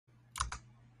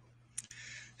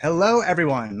Hello,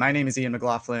 everyone. My name is Ian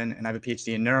McLaughlin, and I have a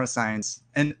PhD in neuroscience.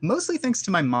 And mostly thanks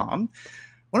to my mom,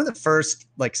 one of the first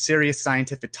serious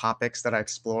scientific topics that I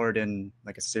explored in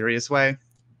a serious way,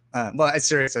 well, as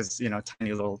serious as a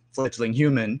tiny little fledgling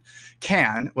human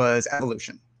can, was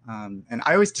evolution. And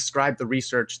I always describe the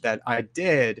research that I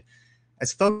did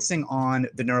as focusing on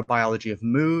the neurobiology of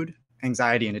mood,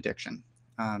 anxiety, and addiction.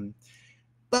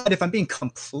 But if I'm being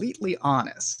completely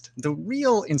honest, the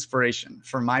real inspiration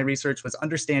for my research was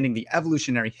understanding the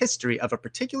evolutionary history of a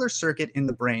particular circuit in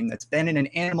the brain that's been in an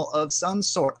animal of some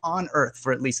sort on Earth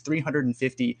for at least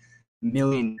 350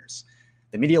 million years.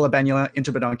 The medial labenula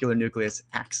interpeduncular nucleus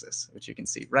axis, which you can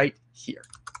see right here.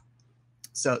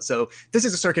 So this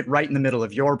is a circuit right in the middle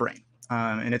of your brain.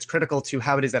 And it's critical to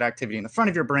how it is that activity in the front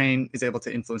of your brain is able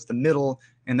to influence the middle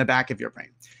and the back of your brain.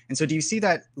 And so do you see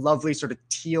that lovely sort of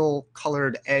teal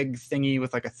colored egg thingy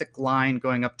with a thick line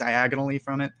going up diagonally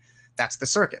from it? That's the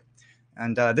circuit.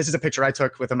 And this is a picture I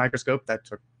took with a microscope that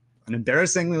took an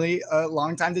embarrassingly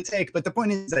long time to take. But the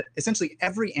point is that essentially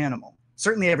every animal,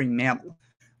 certainly every mammal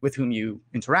with whom you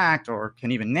interact or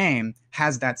can even name,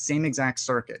 has that same exact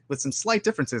circuit with some slight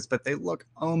differences, but they look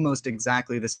almost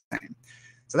exactly the same.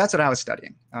 So that's what I was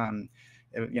studying.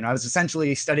 I was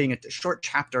essentially studying a short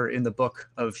chapter in the book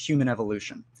of human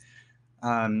evolution.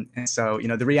 And so,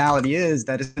 the reality is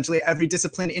that essentially every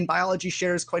discipline in biology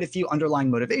shares quite a few underlying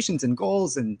motivations and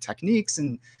goals and techniques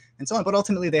and so on. But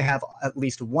ultimately, they have at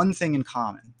least one thing in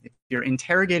common. If you're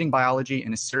interrogating biology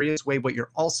in a serious way, what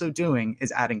you're also doing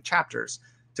is adding chapters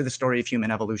to the story of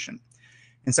human evolution.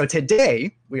 And so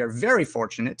today, we are very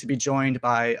fortunate to be joined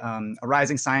by a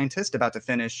rising scientist about to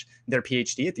finish their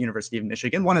PhD at the University of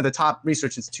Michigan, one of the top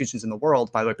research institutions in the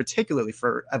world, by the way, particularly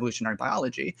for evolutionary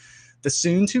biology, the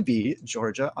soon-to-be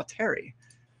Giorgia Auteri.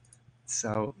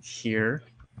 So here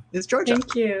is Giorgia.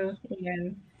 Thank you,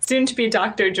 Ian. Soon to be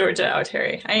Dr. Giorgia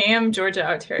Auteri. I am Giorgia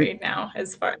Auteri now,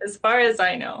 as far as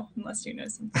I know, unless you know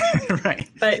something. Right.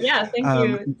 But yeah, thank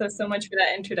you so much for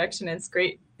that introduction. It's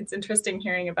great. It's interesting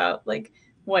hearing about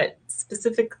what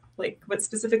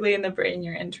specifically in the brain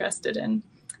you're interested in.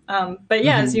 But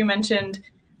yeah, as you mentioned,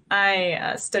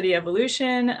 I study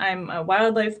evolution. I'm a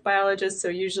wildlife biologist, so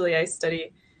usually I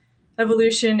study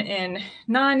evolution in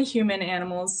non-human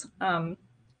animals.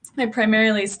 I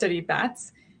primarily study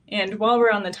bats. And while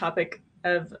we're on the topic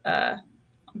of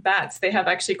bats, they have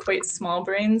actually quite small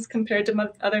brains compared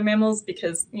to other mammals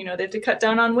because, they have to cut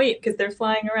down on weight because they're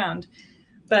flying around.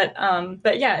 But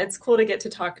yeah, it's cool to get to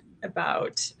talk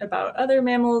about other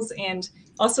mammals and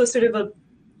also sort of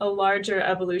a larger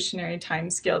evolutionary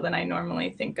timescale than I normally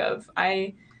think of.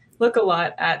 I look a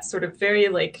lot at sort of very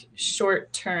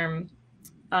short-term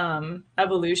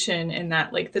evolution in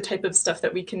that the type of stuff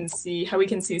that we can see, how we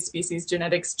can see species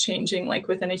genetics changing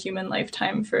within a human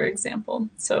lifetime, for example.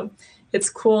 So it's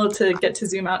cool to get to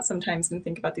zoom out sometimes and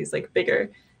think about these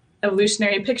bigger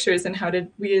evolutionary pictures and how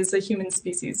did we as a human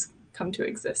species come to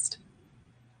exist.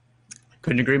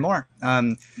 Couldn't agree more.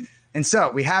 And so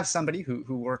we have somebody who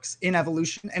works in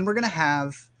evolution, and we're going to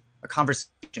have a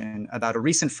conversation about a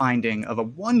recent finding of a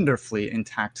wonderfully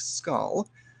intact skull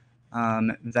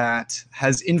that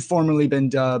has informally been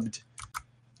dubbed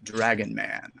Dragon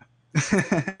Man.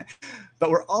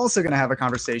 But we're also going to have a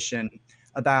conversation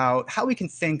about how we can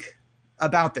think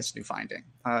about this new finding,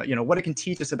 what it can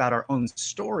teach us about our own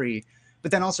story,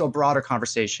 but then also a broader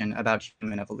conversation about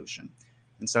human evolution.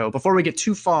 And so before we get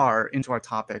too far into our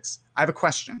topics, I have a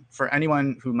question for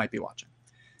anyone who might be watching.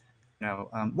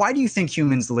 Why do you think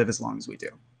humans live as long as we do?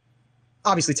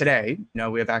 Obviously today,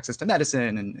 we have access to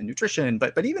medicine and nutrition,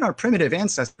 but even our primitive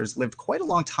ancestors lived quite a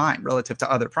long time relative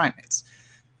to other primates,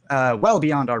 well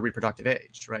beyond our reproductive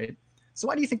age, right? So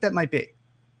why do you think that might be?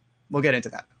 We'll get into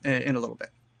that in a little bit.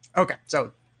 Okay,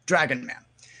 so Dragon Man.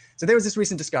 So there was this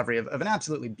recent discovery of an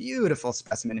absolutely beautiful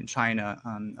specimen in China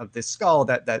of this skull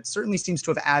that certainly seems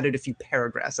to have added a few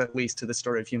paragraphs, at least, to the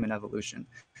story of human evolution.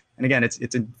 And again, it's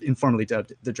informally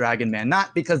dubbed the Dragon Man,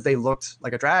 not because they looked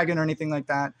like a dragon or anything like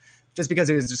that, just because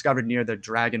it was discovered near the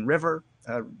Dragon River,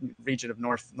 region of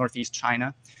northeast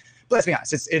China. But let's be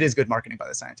honest, it is good marketing by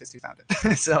the scientists who found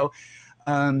it. So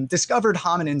discovered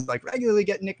hominins regularly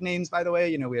get nicknames, by the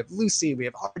way. We have Lucy, we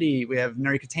have Artie, we have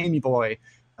Narikatami Boy,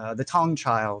 the Tong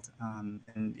Child,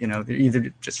 and they're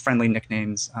either just friendly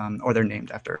nicknames or they're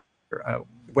named after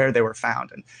where they were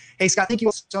found. And hey, Scott, thank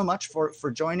you so much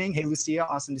for joining. Hey, Lucia,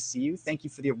 awesome to see you. Thank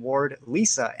you for the award,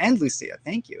 Lisa and Lucia.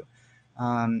 Thank you.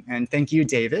 And thank you,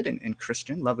 David and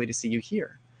Christian. Lovely to see you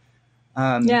here.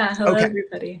 Yeah, hello,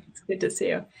 everybody. It's good to see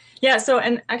you. Yeah, so,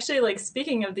 and actually,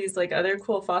 speaking of these, other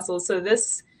cool fossils, so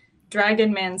this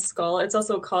Dragon Man skull, it's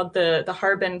also called the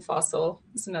Harbin fossil.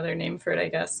 It's another name for it, I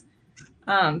guess.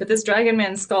 But this dragon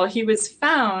man skull, he was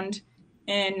found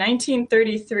in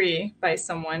 1933 by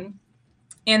someone.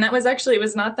 And that was actually, it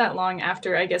was not that long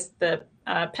after, I guess, the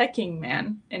Peking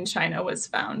man in China was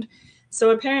found.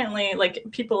 So apparently, like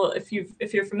people, if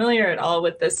you're familiar at all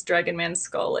with this dragon man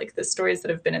skull, like the stories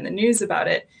that have been in the news about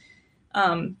it,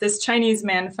 this Chinese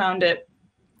man found it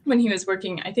when he was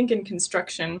working, I think, in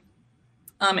construction.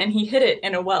 And he hid it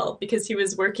in a well because he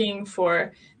was working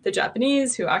for the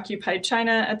Japanese who occupied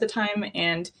China at the time,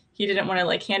 and he didn't want to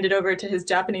like hand it over to his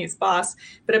Japanese boss.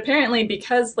 But apparently,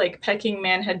 because like Peking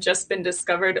man had just been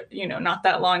discovered, you know, not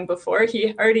that long before,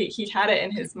 he had it in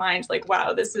his mind, like,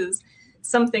 wow, this is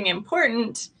something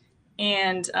important.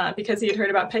 And because he had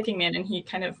heard about Peking man, and he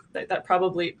kind of that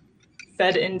probably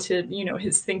fed into, you know,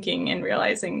 his thinking and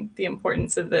realizing the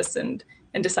importance of this and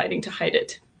deciding to hide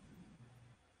it.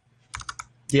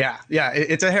 Yeah,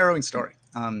 it's a harrowing story.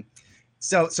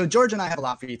 So George and I have a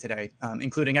lot for you today,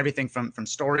 including everything from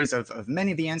stories of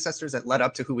many of the ancestors that led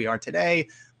up to who we are today,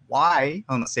 why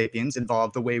Homo sapiens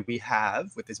evolved the way we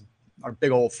have with our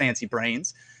big old fancy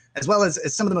brains, as well as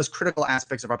some of the most critical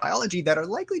aspects of our biology that are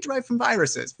likely derived from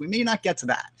viruses. We may not get to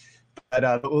that,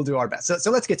 but we'll do our best.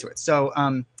 So let's get to it. So,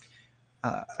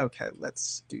 okay,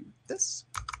 let's do this.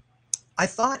 I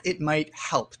thought it might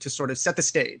help to sort of set the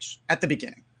stage at the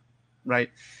beginning.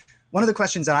 Right. One of the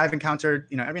questions that I've encountered,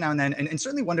 you know, every now and then, and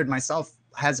certainly wondered myself,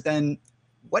 has been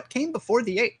what came before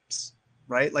the apes,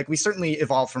 right? Like we certainly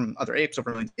evolved from other apes over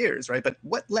millions of years, right? But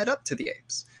what led up to the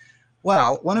apes?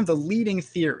 Well, one of the leading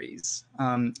theories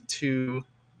where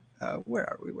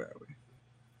are we?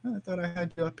 Oh, I thought I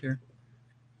had you up here.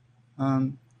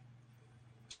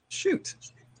 Shoot.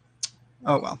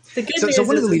 Oh, well. The good news is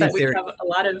that we have a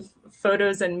lot of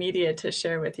photos and media to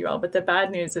share with you all, but the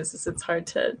bad news is it's hard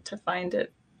to find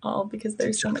it all because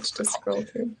there's so much to scroll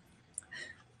through.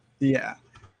 Yeah.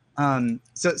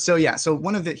 So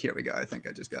one of the, here we go. I think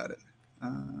I just got it.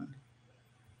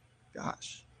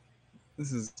 Gosh,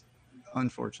 this is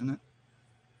unfortunate.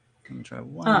 Let me try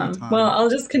one more time. Well, I'll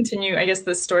just continue, I guess,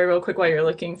 this story real quick while you're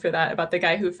looking for that about the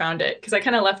guy who found it. Because I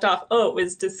kind of left off, it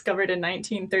was discovered in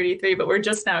 1933, but we're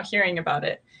just now hearing about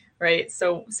it, right?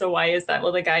 So why is that?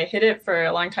 Well, the guy hid it for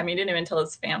a long time. He didn't even tell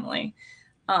his family.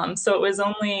 So it was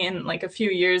only in like a few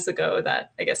years ago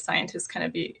that I guess scientists kind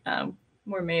of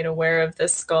were made aware of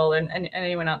this skull and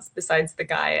anyone else besides the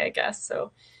guy, I guess.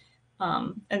 So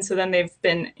and so then they've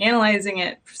been analyzing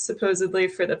it supposedly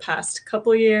for the past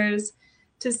couple years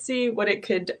to see what it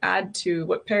could add to,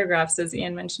 what paragraphs, as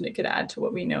Ian mentioned, it could add to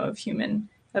what we know of human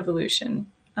evolution.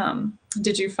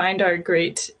 Did you find our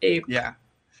great ape? Yeah.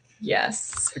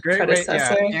 Yes. The great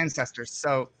ancestors.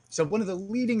 So one of the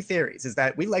leading theories is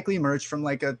that we likely emerged from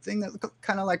like a thing that looked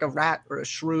kind of like a rat or a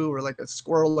shrew or like a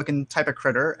squirrel-looking type of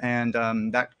critter, and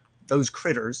that those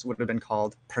critters would have been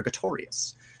called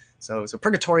Purgatorius. So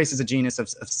Purgatorius is a genus of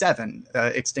 7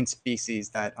 extinct species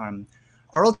that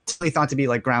are ultimately thought to be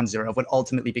like ground zero of what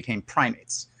ultimately became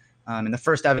primates. And the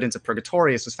first evidence of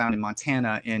Purgatorius was found in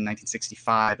Montana in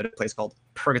 1965 at a place called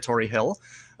Purgatory Hill,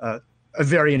 a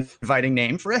very inviting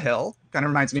name for a hill. Kind of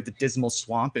reminds me of the Dismal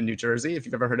Swamp in New Jersey, if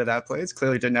you've ever heard of that place.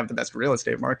 Clearly didn't have the best real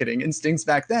estate marketing instincts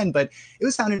back then, but it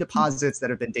was found in deposits that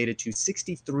have been dated to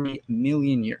 63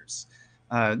 million years.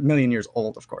 Million years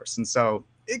old, of course. And so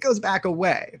it goes back a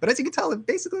way. But as you can tell, it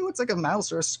basically looks like a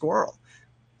mouse or a squirrel.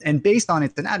 And based on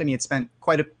its anatomy, it spent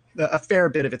quite a fair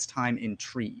bit of its time in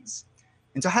trees.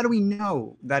 And so how do we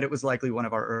know that it was likely one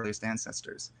of our earliest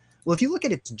ancestors? Well, if you look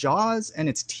at its jaws and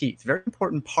its teeth, very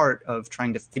important part of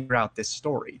trying to figure out this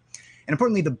story. And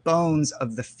importantly, the bones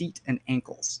of the feet and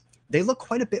ankles. They look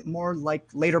quite a bit more like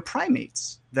later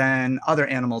primates than other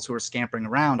animals who were scampering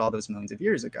around all those millions of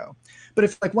years ago. But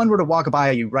if like one were to walk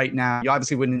by you right now, you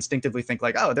obviously wouldn't instinctively think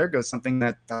like, oh, there goes something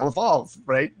that'll evolve,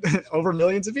 right? Over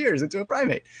millions of years into a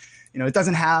primate. You know, it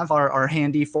doesn't have our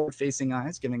handy forward-facing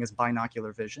eyes, giving us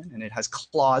binocular vision, and it has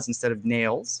claws instead of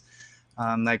nails,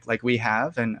 like we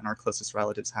have and our closest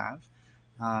relatives have.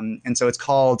 And so it's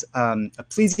called a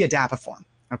plesiadapiform,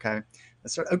 okay?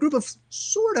 That's a group of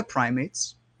sort of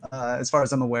primates, as far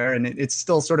as I'm aware, and it's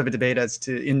still sort of a debate as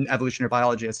to in evolutionary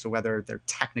biology as to whether they're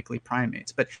technically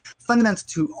primates. But fundamental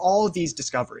to all of these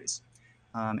discoveries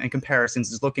and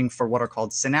comparisons is looking for what are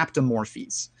called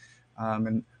synaptomorphies.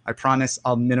 And I promise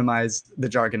I'll minimize the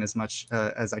jargon as much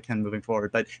as I can moving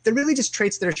forward. But they're really just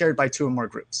traits that are shared by 2 or more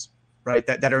groups, right?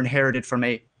 That are inherited from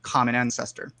a common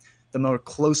ancestor. The more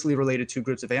closely related 2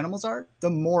 groups of animals are, the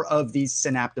more of these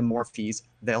synaptomorphies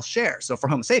they'll share. So for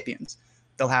Homo sapiens,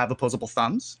 they'll have opposable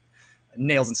thumbs,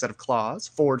 nails instead of claws,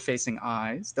 forward-facing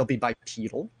eyes. They'll be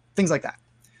bipedal, things like that.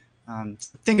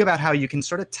 Think about how you can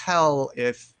sort of tell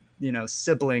if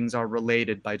siblings are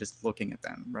related by just looking at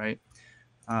them, right?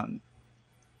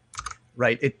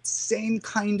 Right, it's same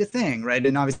kind of thing, right?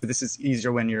 And obviously this is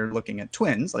easier when you're looking at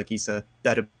twins, like Isa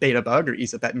Beta Bug or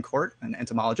Isa Betancourt, an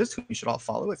entomologist who you should all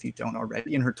follow if you don't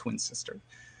already, and her twin sister.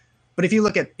 But if you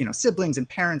look at siblings and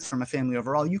parents from a family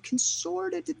overall, you can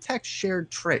sort of detect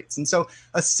shared traits. And so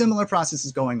a similar process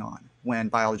is going on when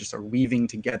biologists are weaving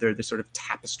together the sort of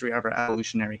tapestry of our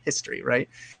evolutionary history, right?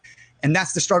 And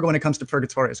that's the struggle when it comes to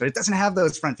Purgatorius, right? It doesn't have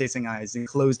those front-facing eyes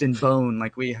enclosed in bone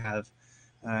like we have,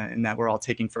 and that we're all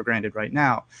taking for granted right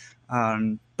now.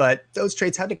 But those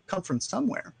traits had to come from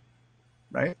somewhere,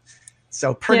 right?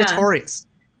 So Purgatorius.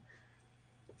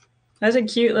 Yeah. That's a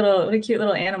cute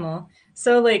little animal.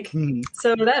 So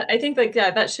so that, I think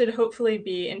that should hopefully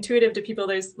be intuitive to people.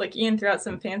 There's Ian threw out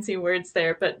some fancy words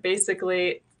there, but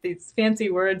basically these fancy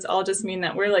words all just mean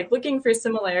that we're looking for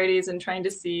similarities and trying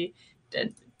to see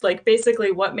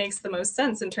basically what makes the most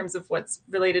sense in terms of what's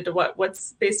related to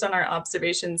what's based on our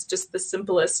observations, just the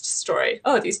simplest story.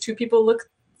 Oh, these two people look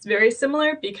very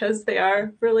similar because they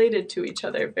are related to each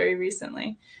other very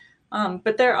recently.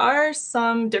 But there are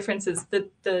some differences.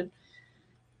 The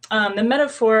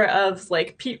metaphor of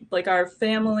our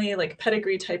family,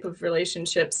 pedigree type of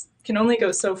relationships can only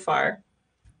go so far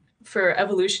for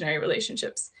evolutionary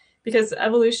relationships, because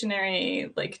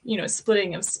evolutionary,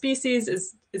 splitting of species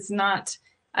is not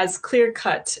as clear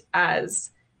cut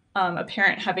as a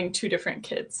parent having two different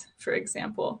kids, for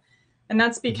example. And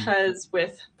that's because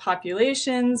with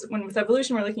populations, with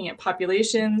evolution, we're looking at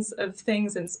populations of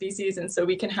things and species. And so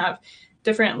we can have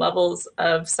different levels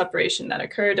of separation that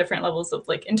occur, different levels of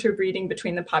interbreeding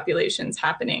between the populations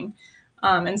happening.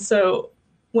 And so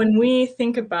when we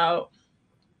think about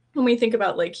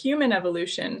human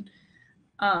evolution,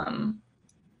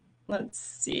 let's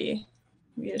see,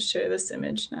 I'm going to show this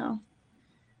image now.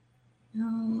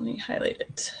 Let me highlight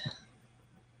it.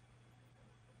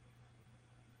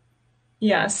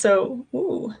 Yeah, so,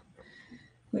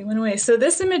 we went away. So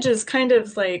this image is kind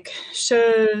of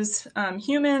shows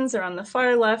humans are on the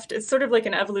far left. It's sort of like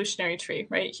an evolutionary tree,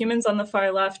 right? Humans on the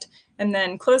far left, and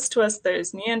then close to us,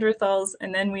 there's Neanderthals,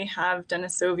 and then we have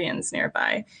Denisovians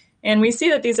nearby. And we see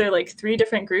that these are three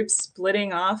different groups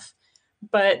splitting off,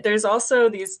 but there's also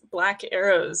these black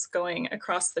arrows going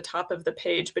across the top of the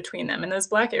page between them. And those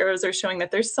black arrows are showing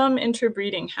that there's some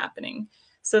interbreeding happening.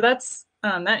 So that's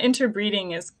that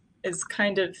interbreeding is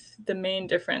kind of the main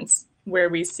difference, where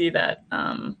we see that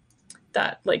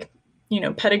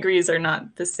pedigrees are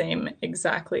not the same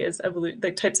exactly as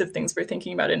the types of things we're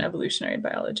thinking about in evolutionary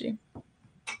biology.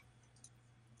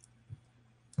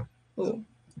 Oh,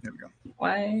 there we go.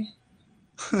 Why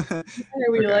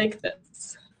are we like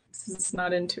this? This is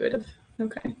not intuitive.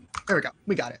 Okay. There we go.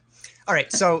 We got it. All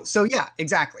right. So yeah,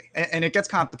 exactly. And it gets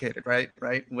complicated, right?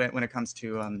 When it comes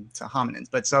to hominins.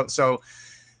 But so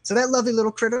that lovely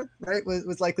little critter, right,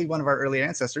 was likely one of our early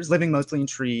ancestors, living mostly in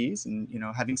trees and,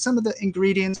 having some of the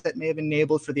ingredients that may have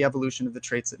enabled for the evolution of the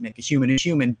traits that make a human a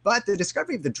human. But the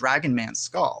discovery of the dragon man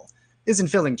skull isn't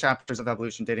filling chapters of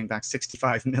evolution dating back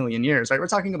 65 million years, right? We're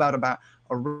talking about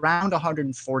around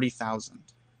 140,000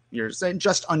 years,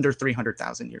 just under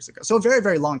 300,000 years ago. So a very,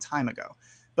 very long time ago,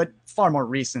 but far more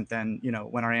recent than,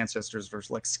 when our ancestors were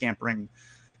scampering,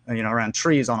 around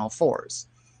trees on all fours.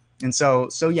 And so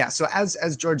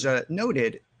as Giorgia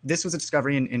noted, this was a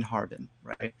discovery in Harbin,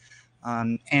 right?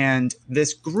 And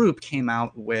this group came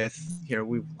out with,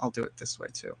 I'll do it this way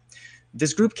too.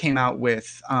 This group came out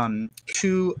with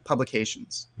three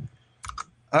publications,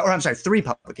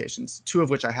 two of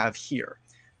which I have here.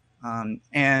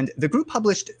 And the group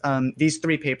published these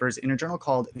three papers in a journal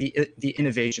called The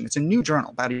Innovation. It's a new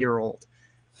journal, about a year old.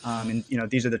 And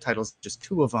these are the titles, just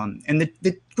two of them. And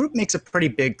the group makes a pretty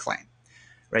big claim.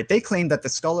 Right, they claim that the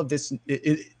skull of this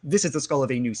is the skull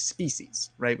of a new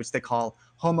species, right, which they call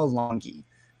Homo longi,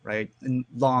 right, and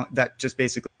long, that just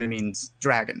basically means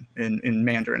dragon in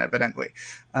Mandarin, evidently.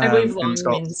 I believe long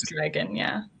means dragon,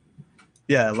 yeah.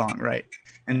 Yeah, long, right,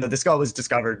 and the skull was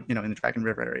discovered, in the Dragon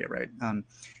River area, right,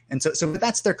 and so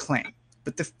that's their claim.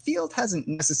 But the field hasn't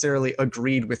necessarily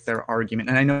agreed with their argument,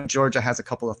 and I know Giorgia has a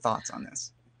couple of thoughts on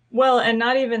this. Well, and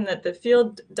not even that the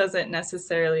field doesn't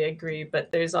necessarily agree,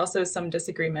 but there's also some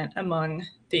disagreement among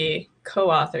the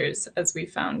co-authors, as we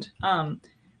found.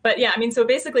 But yeah, so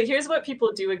basically, here's what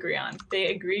people do agree on.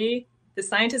 The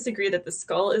scientists agree that the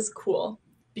skull is cool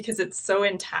because it's so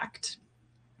intact.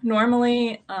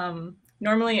 Normally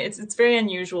it's very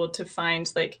unusual to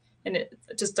find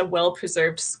just a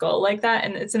well-preserved skull like that,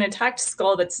 and it's an intact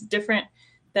skull that's different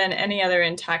than any other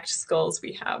intact skulls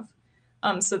we have.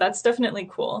 So that's definitely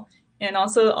cool. And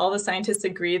also all the scientists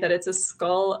agree that it's a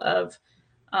skull of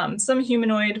some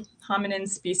humanoid hominin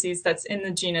species that's in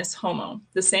the genus Homo,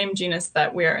 the same genus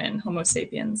that we're in, Homo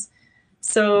sapiens.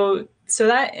 So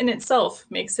that in itself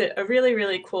makes it a really,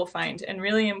 really cool find and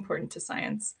really important to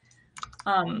science.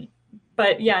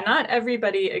 But yeah, not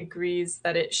everybody agrees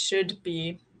that it should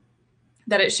be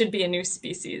a new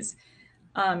species.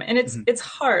 And it's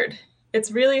hard.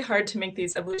 It's really hard to make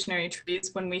these evolutionary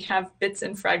trees when we have bits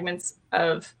and fragments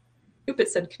of, it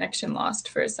said connection lost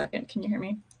for a second. Can you hear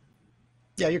me?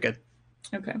 Yeah, you're good.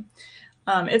 Okay.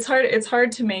 It's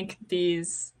hard to make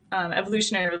these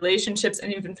evolutionary relationships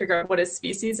and even figure out what a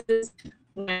species is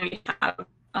when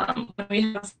we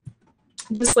have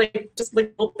just like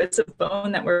little bits of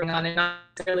bone that we're on and not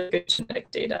really good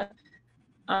genetic data.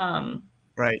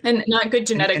 Right. And not good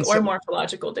genetic or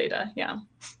morphological data. Yeah.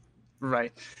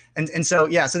 Right. And so,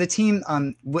 yeah, so the team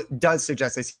does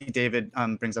suggest, I see David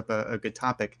brings up a good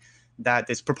topic, that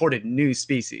this purported new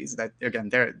species, that again,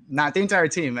 they're not the entire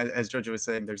team, as Giorgia was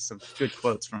saying, there's some good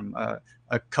quotes from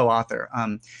a co-author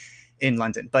in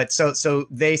London. But so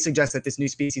they suggest that this new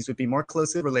species would be more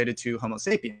closely related to Homo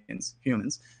sapiens,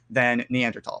 humans, than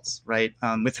Neanderthals, right?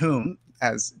 With whom,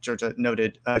 as Giorgia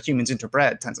noted, humans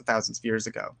interbred tens of thousands of years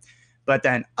ago. But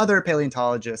then other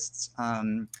paleontologists,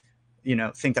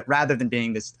 think that rather than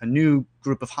being a new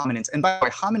group of hominins, and by the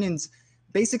way, hominins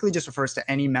basically just refers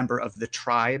to any member of the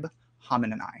tribe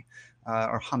hominini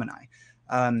or homini.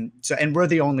 And we're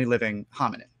the only living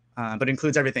hominin, but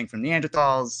includes everything from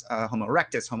Neanderthals, Homo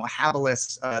erectus, Homo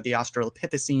habilis, the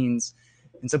Australopithecines.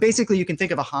 And so basically you can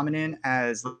think of a hominin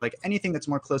as like anything that's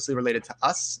more closely related to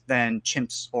us than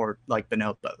chimps or like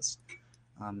bonobos.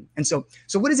 And so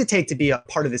what does it take to be a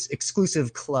part of this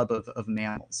exclusive club of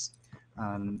mammals?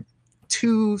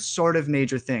 Two sort of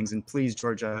major things, and please,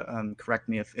 Giorgia, correct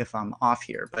me if I'm off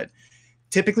here, but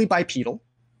typically bipedal,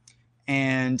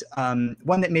 and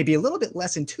one that may be a little bit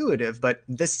less intuitive, but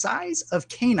the size of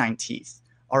canine teeth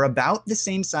are about the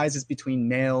same size as between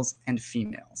males and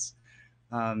females.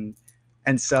 And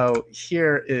so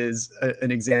here is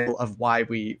an example of why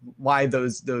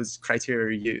those criteria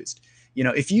are used.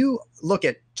 If you look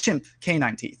at chimp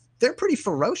canine teeth, they're pretty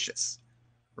ferocious,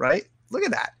 right? Look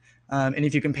at that. And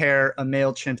if you compare a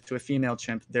male chimp to a female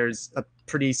chimp, there's a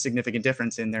pretty significant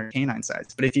difference in their canine size.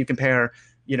 But if you compare,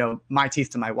 my teeth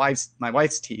to my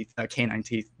wife's teeth, canine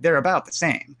teeth, they're about the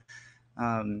same.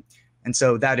 And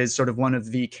so that is sort of one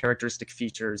of the characteristic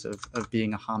features of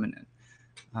being a hominin.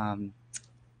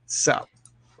 So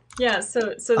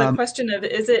the question of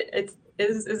is it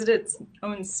its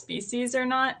own species or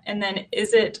not, and then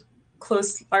is it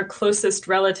our closest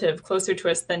relative closer to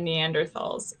us than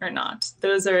Neanderthals or not?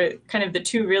 Those are kind of the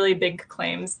two really big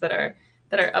claims that are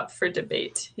up for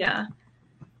debate. Yeah.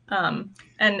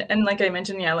 And like I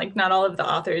mentioned, yeah, like not all of the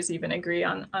authors even agree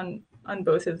on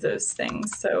both of those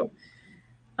things. So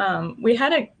we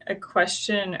had a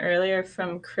question earlier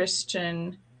from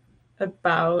Christian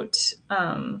about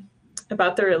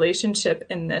the relationship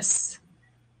in this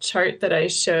chart that I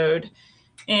showed.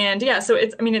 And yeah, so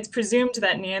it's presumed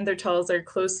that Neanderthals are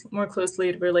more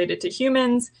closely related to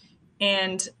humans,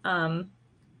 and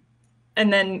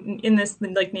then in this,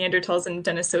 like Neanderthals and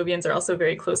Denisovians are also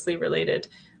very closely related.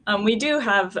 We do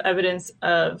have evidence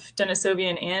of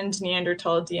Denisovian and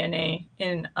Neanderthal DNA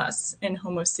in us, in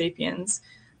Homo sapiens.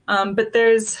 But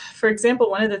there's, for example,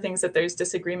 one of the things that there's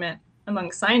disagreement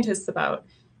among scientists about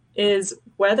is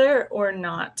whether or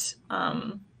not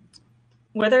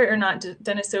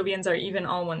Denisovians are even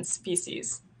all one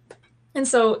species. And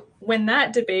so when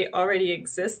that debate already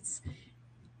exists,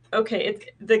 okay,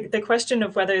 the question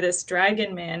of whether this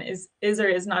dragon man is or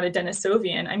is not a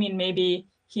Denisovian, I mean, maybe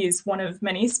he's one of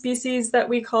many species that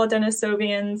we call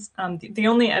Denisovians. The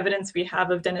only evidence we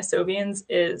have of Denisovians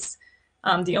is,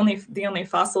 the only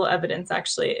fossil evidence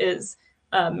actually is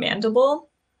mandible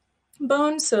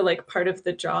bone, so like part of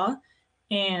the jaw,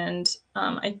 and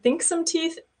I think some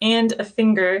teeth and a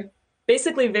finger,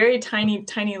 basically very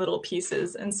tiny little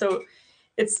pieces. And so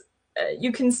it's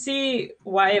you can see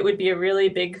why it would be a really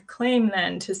big claim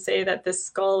then to say that this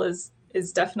skull is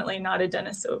definitely not a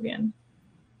Denisovian.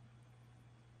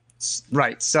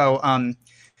 Right. So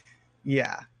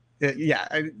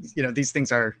these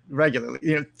things are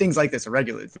regularly, things like this are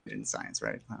regularly in science,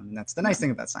 right? And that's the nice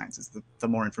thing about science, is the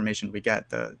more information we get,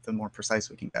 the more precise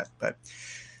we can get. But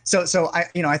so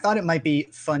I thought it might be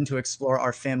fun to explore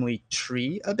our family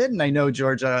tree a bit. And I know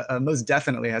Giorgia most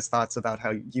definitely has thoughts about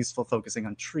how useful focusing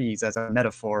on trees as a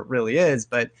metaphor really is.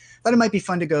 But I thought it might be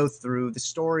fun to go through the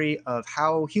story of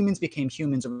how humans became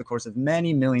humans over the course of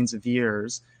many millions of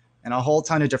years, and a whole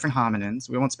ton of different hominins.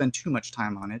 We won't spend too much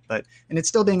time on it, and it's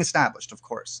still being established, of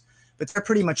course. but there are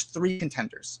pretty much three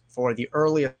contenders for the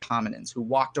earliest hominins who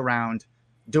walked around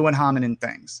doing hominin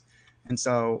things. And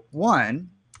so one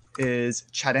is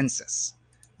Chadensis,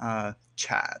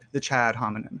 Chad, the Chad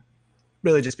hominin,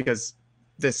 really just because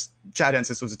this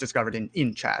Chadensis was discovered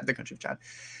in Chad, the country of Chad.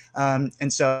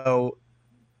 And so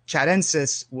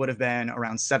Chadensis would have been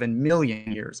around 7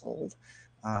 million years old,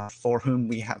 for whom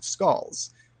we have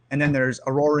skulls. And then there's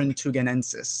Auroran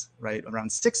tugenensis, right, around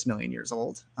 6 million years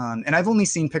old. And I've only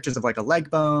seen pictures of like a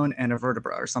leg bone and a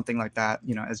vertebra or something like that,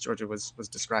 you know, as Giorgia was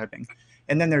describing.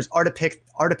 And then there's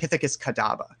Ardipithecus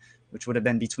cadava, which would have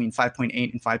been between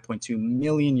 5.8 and 5.2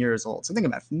 million years old. So think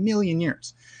about it, million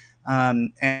years.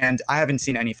 And I haven't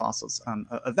seen any fossils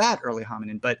of that early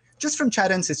hominin, but just from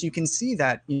Chadensis, you can see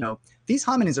that, you know, these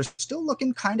hominins are still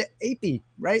looking kind of apey,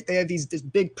 right? They have this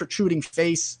big protruding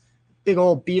face, big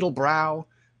old beetle brow,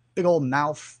 big old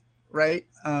mouth, right?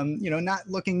 You know, not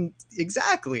looking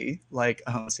exactly like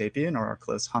a Homo sapien or our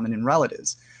close hominin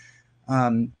relatives.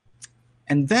 And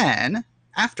then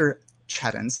after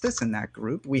Chadensis in that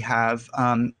group, we have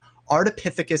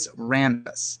Ardipithecus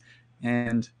ramidus.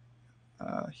 And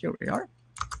here we are.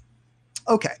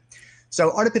 Okay,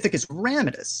 so Ardipithecus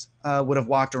ramidus would have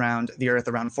walked around the Earth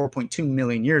around 4.2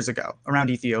 million years ago, around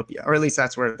Ethiopia, or at least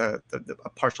that's where a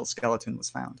partial skeleton was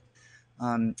found.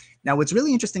 Now, what's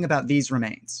really interesting about these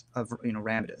remains of, you know,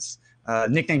 ramidus,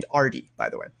 nicknamed Ardi, by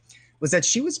the way, was that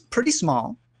she was pretty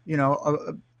small, you know,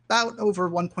 about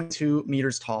over 1.2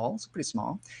 meters tall, so pretty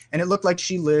small, and it looked like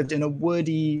she lived in a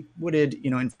wooded, you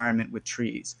know, environment with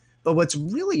trees. But what's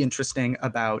really interesting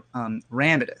about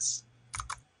ramidus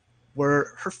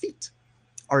were her feet,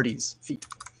 Ardi's feet.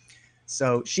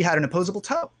 So she had an opposable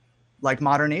toe, like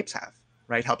modern apes have,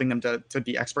 right, helping them to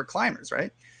be expert climbers,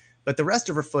 right? But the rest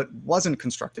of her foot wasn't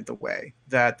constructed the way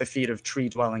that the feet of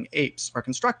tree-dwelling apes are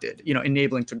constructed, you know,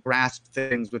 enabling to grasp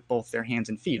things with both their hands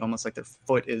and feet, almost like their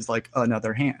foot is like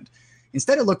another hand.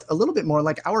 Instead, it looked a little bit more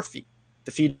like our feet,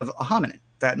 the feet of a hominin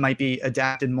that might be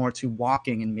adapted more to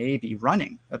walking and maybe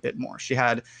running a bit more. She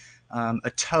had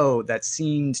a toe that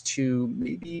seemed to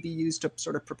maybe be used to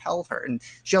sort of propel her. And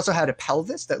she also had a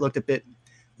pelvis that looked a bit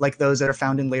like those that are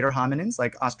found in later hominins,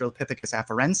 like Australopithecus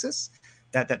afarensis,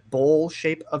 that bowl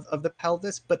shape of the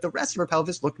pelvis, but the rest of her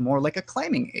pelvis looked more like a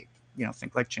climbing ape, you know,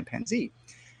 think like chimpanzee.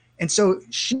 And so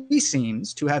she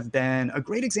seems to have been a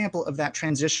great example of that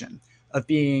transition of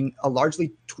being a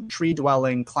largely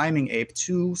tree-dwelling climbing ape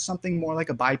to something more like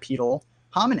a bipedal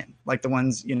hominin, like the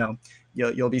ones, you know,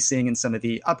 you'll be seeing in some of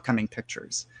the upcoming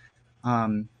pictures.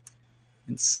 And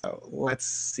so let's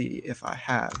see if I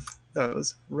have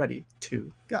those ready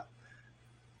to go.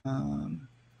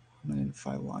 Hominin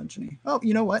phylogeny. Oh,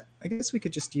 you know what? I guess we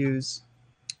could just use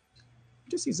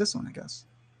this one, I guess.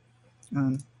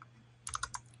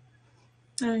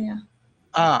 Oh yeah.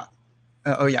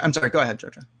 Oh yeah. I'm sorry. Go ahead,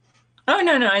 Giorgia. Oh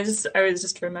no, I was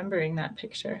just remembering that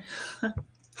picture.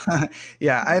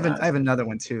 Yeah, I have another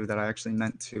one too that I actually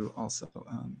meant to also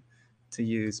to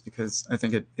use because I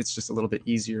think it's just a little bit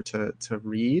easier to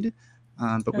read,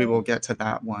 but we will get to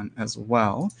that one as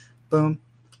well. Boom,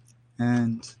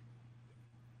 and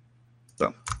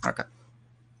boom.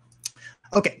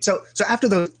 Okay. So after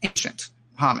those ancient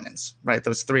hominins, right,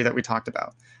 those three that we talked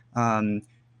about,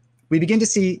 we begin to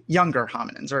see younger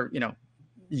hominins, or, you know,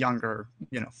 younger,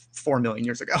 you know, 4 million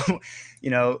years ago, you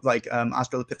know, like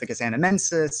Australopithecus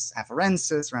anamensis,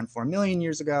 afarensis, around 4 million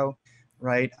years ago,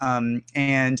 right?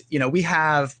 And, you know, we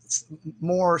have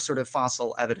more sort of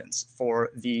fossil evidence for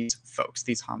these folks,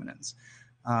 these hominins.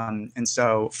 And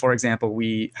so, for example,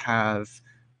 we have,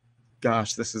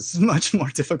 gosh, this is much more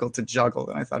difficult to juggle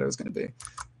than I thought it was going to be.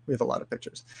 We have a lot of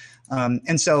pictures.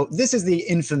 And so this is the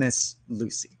infamous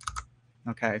Lucy,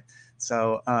 okay?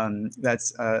 So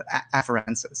that's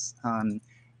afarensis.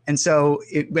 And so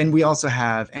when we also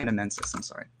have anamensis, I'm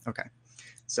sorry. Okay.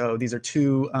 So these are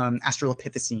two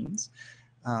Australopithecines.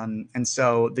 And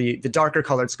so the darker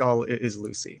colored skull is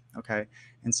Lucy. Okay.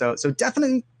 And so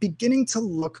definitely beginning to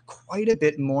look quite a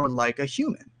bit more like a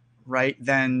human, right,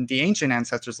 than the ancient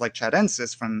ancestors like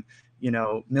Chadensis from, you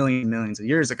know, millions of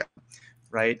years ago.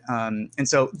 Right. And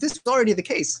so this was already the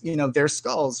case. You know, their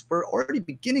skulls were already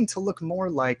beginning to look more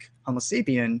like Homo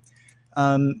sapien,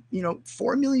 you know,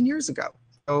 4 million years ago.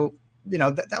 So, you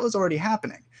know, that was already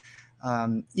happening,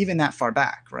 even that far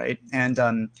back. Right. And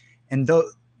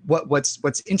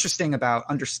what's interesting about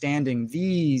understanding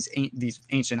these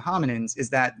ancient hominins is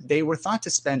that they were thought to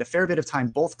spend a fair bit of time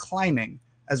both climbing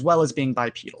as well as being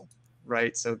bipedal.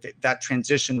 Right. So that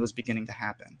transition was beginning to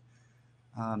happen.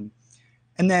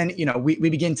 And then, you know, we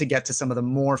begin to get to some of the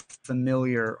more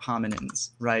familiar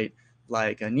hominins, right,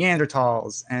 like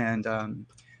Neanderthals and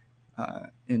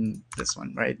in this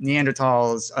one, right?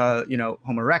 Neanderthals,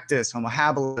 Homo erectus, Homo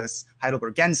habilis,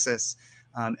 heidelbergensis,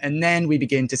 and then we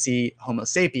begin to see Homo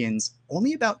sapiens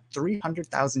only about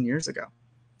 300,000 years ago.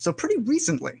 So pretty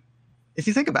recently, if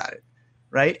you think about it,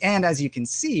 right? And as you can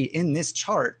see in this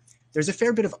chart, there's a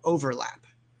fair bit of overlap,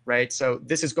 right? So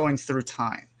this is going through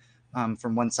time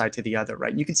from one side to the other,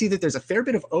 right? You can see that there's a fair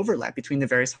bit of overlap between the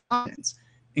various hominins,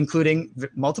 including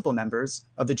multiple members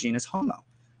of the genus Homo,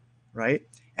 right?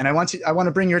 And I want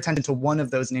to bring your attention to one of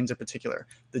those names in particular,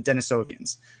 the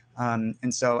Denisovians.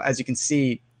 And so as you can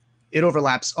see, it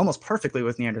overlaps almost perfectly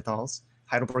with Neanderthals,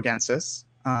 Heidelbergensis,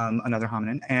 another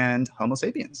hominin, and Homo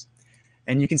sapiens.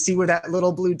 And you can see where that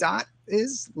little blue dot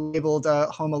is labeled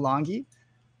Homo longi.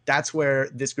 That's where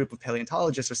this group of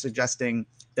paleontologists are suggesting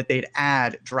that they'd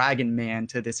add dragon man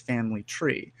to this family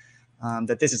tree,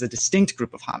 that this is a distinct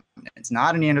group of hominids,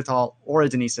 not a Neanderthal or a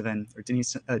Denisovan or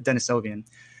Denisovian.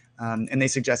 And they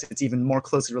suggest it's even more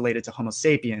closely related to Homo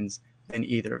sapiens than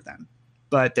either of them.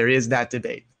 But there is that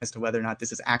debate as to whether or not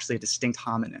this is actually a distinct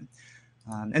hominin.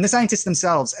 And the scientists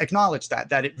themselves acknowledge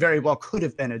that it very well could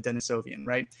have been a Denisovian,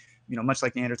 right? Much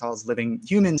like Neanderthals, living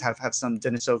humans have some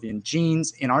Denisovian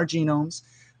genes in our genomes.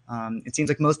 It seems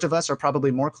like most of us are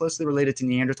probably more closely related to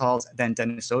Neanderthals than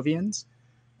Denisovians.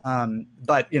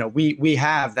 But we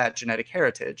have that genetic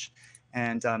heritage.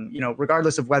 And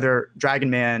regardless of whether dragon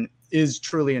man is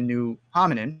truly a new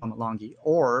hominin, Homo longi,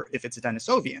 or if it's a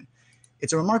Denisovian,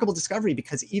 it's a remarkable discovery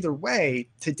because either way,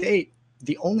 to date,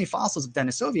 the only fossils of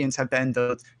Denisovians have been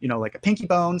like a pinky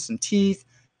bone, some teeth,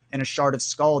 and a shard of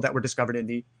skull that were discovered in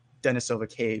the Denisova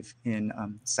cave in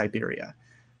Siberia.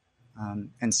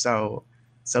 And so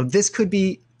this could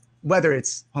be, whether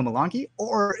it's Homo longi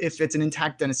or if it's an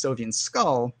intact Denisovian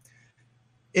skull,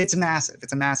 it's massive.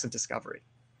 It's a massive discovery.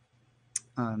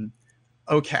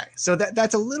 Okay, so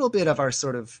that's a little bit of our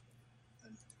sort of,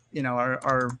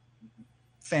 our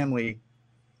family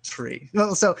tree.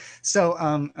 Well, so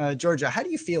Giorgia, how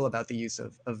do you feel about the use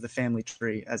of the family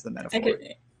tree as the metaphor?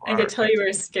 I could tell you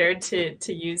were scared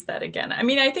to use that again. I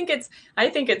mean, I think it's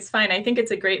fine. I think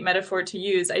it's a great metaphor to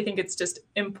use. I think it's just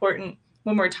important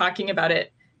when we're talking about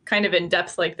it kind of in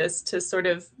depth like this to sort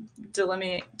of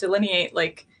delineate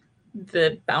like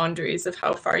the boundaries of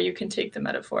how far you can take the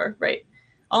metaphor, right?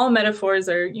 All metaphors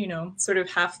are, sort of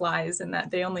half lies in that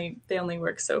they only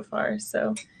work so far.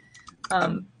 So,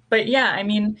 but yeah, I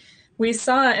mean, we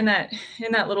saw in that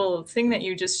little thing that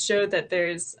you just showed that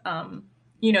there's,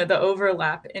 the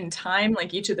overlap in time,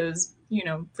 like each of those,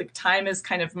 like time is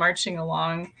kind of marching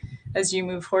along as you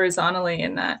move horizontally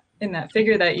in that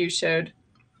figure that you showed.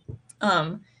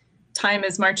 Time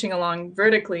is marching along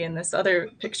vertically in this other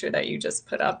picture that you just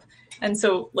put up. And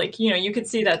so like, you could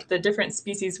see that the different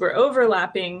species were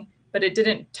overlapping, but it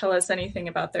didn't tell us anything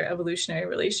about their evolutionary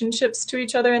relationships to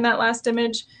each other in that last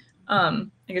image. I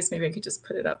guess maybe I could just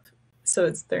put it up so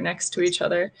they're next to each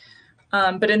other.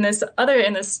 But in this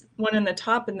one in the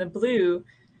top in the blue,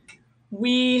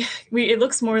 it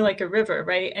looks more like a river,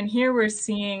 right? And here we're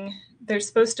seeing they're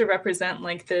supposed to represent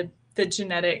like the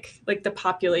genetic, like the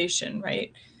population,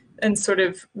 right? And sort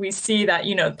of we see that,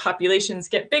 populations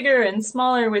get bigger and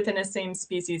smaller within a same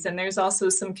species. And there's also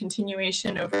some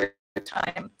continuation over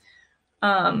time.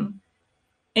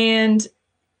 And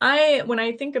when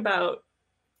I think about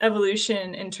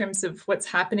evolution in terms of what's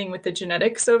happening with the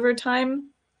genetics over time,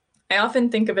 I often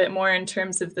think of it more in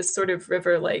terms of this sort of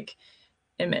river-like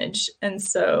image. And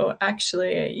so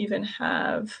actually I even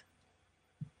have,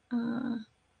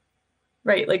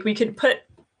 right, like we could put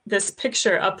this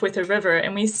picture up with a river,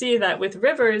 and we see that with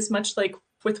rivers, much like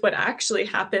with what actually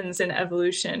happens in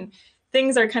evolution,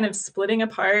 things are kind of splitting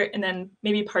apart and then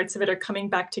maybe parts of it are coming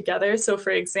back together. So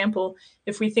for example,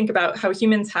 if we think about how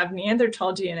humans have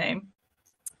Neanderthal DNA,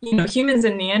 humans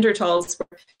and Neanderthals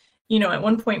were, at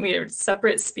one point we were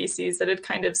separate species that had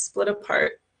kind of split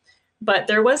apart. But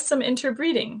there was some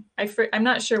interbreeding. I'm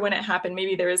not sure when it happened.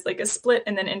 Maybe there was like a split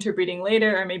and then interbreeding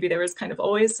later, or maybe there was kind of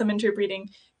always some interbreeding.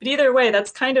 But either way,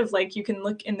 that's kind of like you can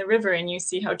look in the river and you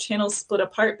see how channels split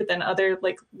apart, but then other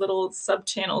like little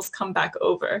sub-channels come back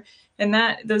over. And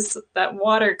that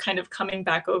water kind of coming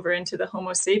back over into the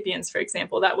Homo sapiens, for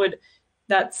example,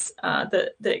 that's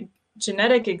the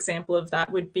genetic example of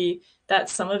that would be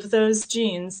that some of those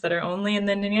genes that are only in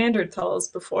the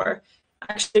Neanderthals before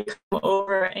actually come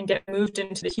over and get moved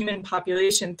into the human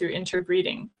population through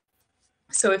interbreeding.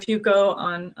 So if you go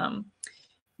on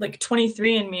like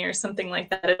 23andMe or something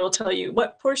like that, it'll tell you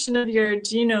what portion of your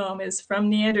genome is from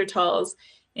Neanderthals.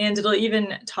 And it'll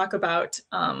even talk about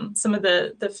some of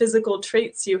the physical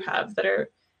traits you have that are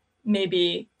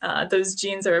maybe those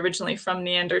genes are originally from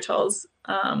Neanderthals.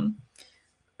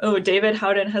 Oh, David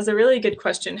Howden has a really good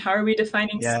question. How are we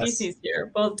defining Yes, species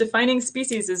here? Well, defining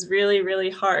species is really, really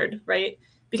hard, right?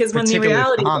 Because when the particularly for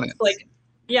reality looks hominids. like,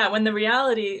 yeah, when the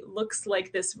reality looks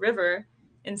like this river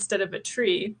instead of a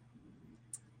tree,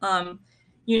 um,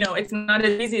 you know, it's not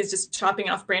as easy as just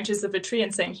chopping off branches of a tree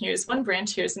and saying, here's one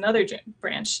branch, here's another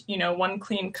branch, you know, one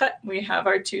clean cut. We have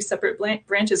our two separate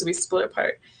branches we split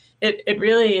apart. It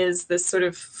really is this sort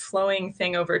of flowing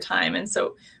thing over time. And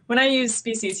so when I use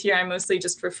species here, I'm mostly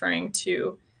just referring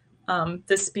to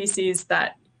the species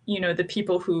that, you know, the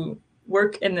people who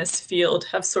work in this field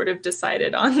have sort of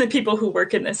decided on. The people who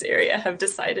work in this area have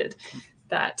decided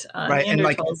that Right. And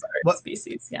like Neanderthals are what,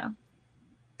 species. Yeah.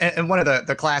 and one of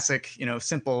the classic, you know,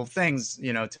 simple things,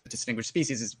 you know, to distinguish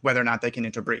species is whether or not they can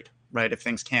interbreed, right? If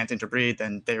things can't interbreed,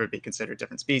 then they would be considered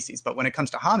different species. But when it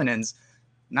comes to hominins,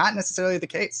 not necessarily the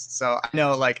case. So I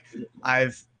know, like,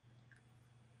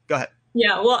 go ahead.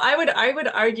 Yeah, well, I would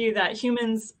argue that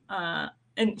humans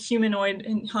and humanoid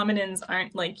and hominins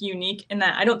aren't like unique in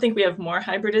that I don't think we have more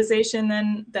hybridization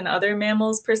than other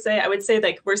mammals per se. I would say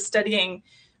like we're studying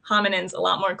hominins a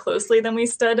lot more closely than we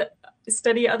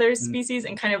study other species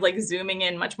and kind of like zooming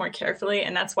in much more carefully.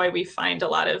 And that's why we find a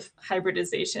lot of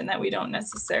hybridization that we don't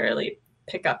necessarily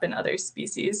pick up in other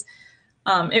species.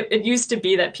 It used to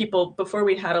be that people, before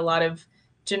we had a lot of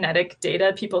genetic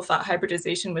data, people thought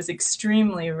hybridization was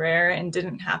extremely rare and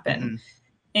didn't happen.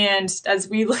 And as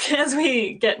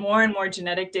we get more and more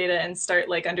genetic data and start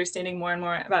like understanding more and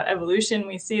more about evolution,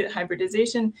 we see that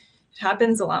hybridization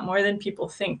happens a lot more than people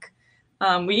think.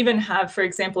 We even have, for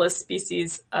example, a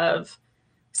species of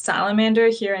salamander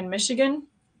here in Michigan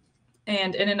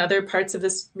and in other parts of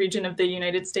this region of the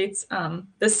United States.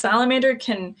 The salamander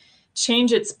can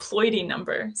change its ploidy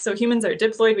number. So humans are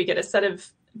diploid. We get a set of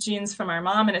genes from our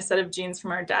mom and a set of genes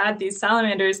from our dad. These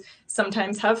salamanders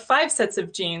sometimes have 5 sets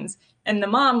of genes. And the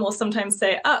mom will sometimes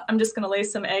say, oh, I'm just going to lay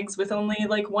some eggs with only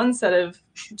like 1 set of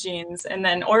genes and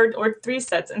then or 3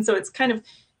 sets. And so it's kind of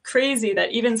crazy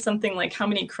that even something like how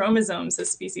many chromosomes a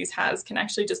species has can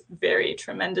actually just vary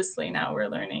tremendously now we're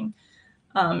learning.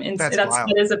 And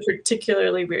that is a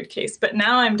particularly weird case. But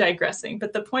now I'm digressing.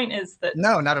 But the point is that...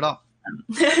 No, not at all.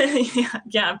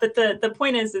 Yeah, but the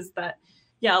point is that,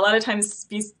 yeah, a lot of times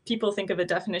people think of a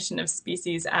definition of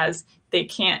species as they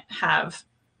can't have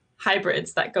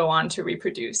hybrids that go on to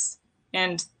reproduce.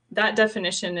 And that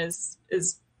definition is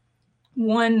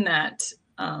one that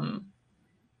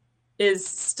is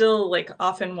still like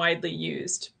often widely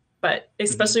used. But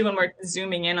especially when we're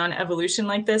zooming in on evolution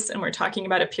like this, and we're talking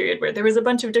about a period where there was a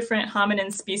bunch of different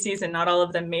hominin species and not all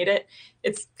of them made it,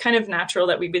 it's kind of natural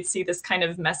that we would see this kind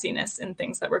of messiness in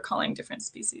things that we're calling different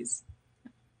species.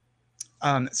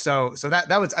 So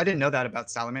that was, I didn't know that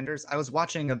about salamanders. I was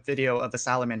watching a video of a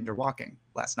salamander walking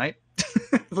last night,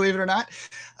 believe it or not.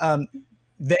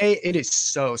 It is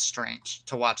so strange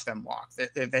to watch them walk.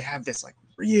 They have this like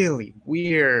really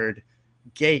weird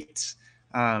gait.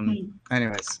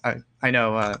 Anyways, I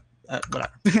know,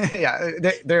 whatever. Yeah,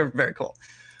 they're very cool.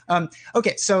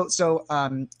 Okay, so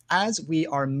as we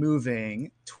are moving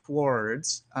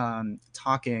towards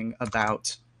talking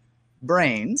about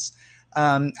brains,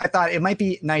 I thought it might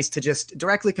be nice to just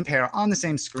directly compare on the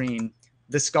same screen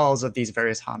the skulls of these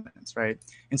various hominins, right?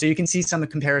 And so you can see some of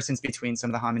the comparisons between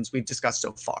some of the hominins we've discussed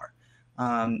so far.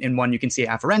 In one, you can see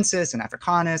Afarensis and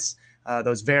Africanus,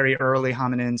 those very early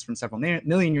hominins from several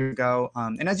million years ago.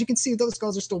 And as you can see, those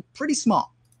skulls are still pretty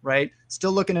small, right?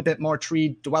 Still looking a bit more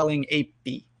tree-dwelling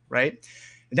ape-y, right?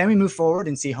 And then we move forward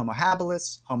and see Homo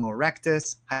habilis, Homo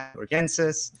erectus,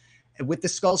 Heidelbergensis, with the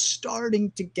skull starting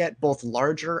to get both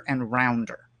larger and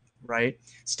rounder, right?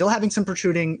 Still having some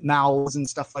protruding mouths and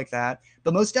stuff like that,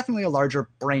 but most definitely a larger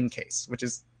brain case, which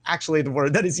is actually the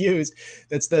word that is used.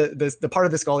 That's the part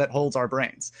of the skull that holds our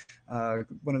brains.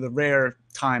 One of the rare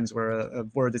times where a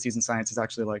word that's used in science is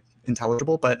actually like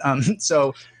intelligible. But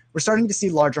so we're starting to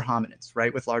see larger hominids,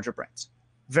 right, with larger brains.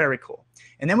 Very cool.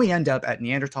 And then we end up at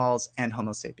Neanderthals and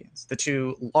Homo sapiens, the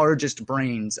 2 largest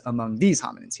brains among these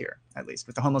hominins here, at least,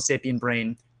 with the Homo sapien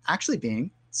brain actually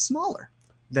being smaller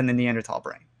than the Neanderthal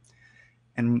brain.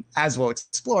 And as we'll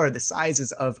explore, the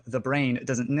sizes of the brain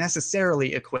doesn't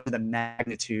necessarily equate to the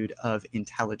magnitude of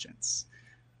intelligence.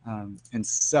 And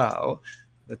so,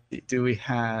 let's see, do we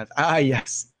have,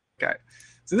 yes, okay.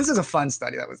 So this is a fun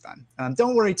study that was done.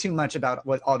 Don't worry too much about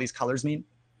what all these colors mean.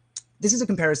 This is a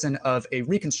comparison of a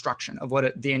reconstruction of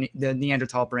what the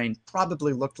Neanderthal brain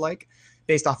probably looked like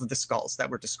based off of the skulls that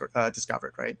were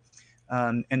discovered, right?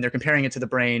 And they're comparing it to the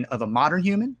brain of a modern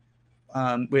human.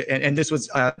 And this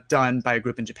was done by a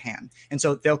group in Japan. And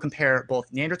so they'll compare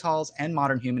both Neanderthals and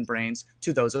modern human brains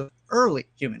to those of early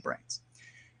human brains.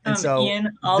 And so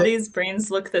Ian, all these brains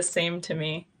look the same to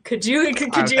me. Could you okay,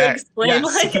 explain, yes,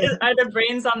 like, are the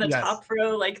brains on the yes. top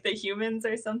row like the humans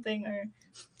or something? Or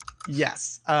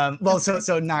Yes. Well,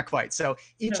 so not quite. So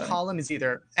each no? column is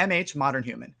either MH, modern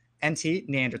human, NT,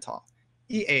 Neanderthal,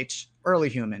 EH, early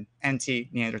human,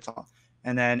 NT, Neanderthal,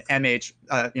 and then MH,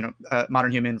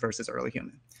 modern human versus early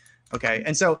human. Okay.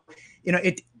 And so,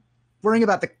 worrying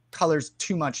about the colors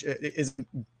too much is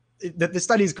the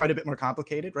study is quite a bit more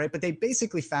complicated, right? But they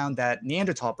basically found that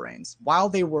Neanderthal brains, while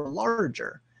they were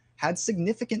larger, had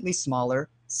significantly smaller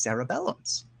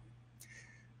cerebellums.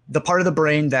 The part of the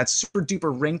brain that's super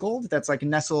duper wrinkled, that's like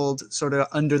nestled sort of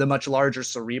under the much larger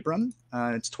cerebrum.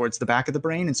 It's towards the back of the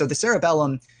brain. And so the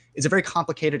cerebellum is a very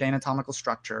complicated anatomical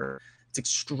structure. It's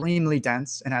extremely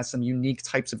dense and has some unique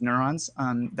types of neurons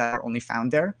that are only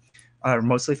found there, or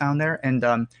mostly found there.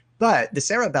 And but the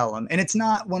cerebellum, and it's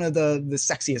not one of the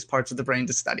sexiest parts of the brain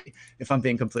to study, if I'm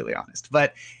being completely honest,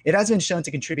 but it has been shown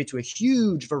to contribute to a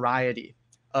huge variety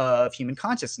of human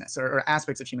consciousness or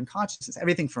aspects of human consciousness,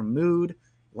 everything from mood,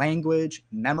 language,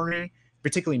 memory,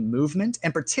 particularly movement,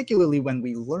 and particularly when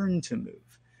we learn to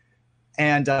move.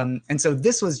 And so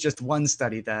this was just one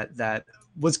study that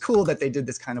was cool that they did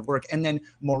this kind of work. And then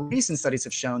more recent studies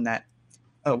have shown that,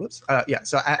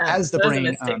 so as the brain—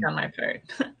 that was a mistake on my part.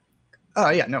 Oh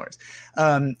yeah, no worries.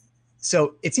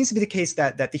 So it seems to be the case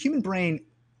that the human brain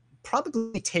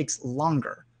probably takes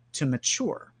longer to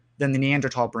mature than the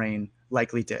Neanderthal brain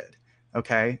likely did.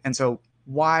 Okay, and so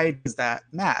why does that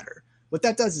matter? What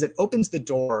that does is it opens the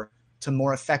door to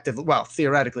more effectively, well,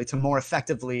 theoretically, to more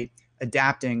effectively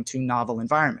adapting to novel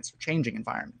environments or changing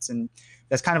environments. And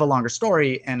that's kind of a longer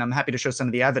story, and I'm happy to show some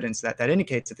of the evidence that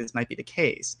indicates that this might be the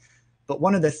case. But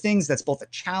one of the things that's both a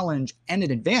challenge and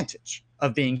an advantage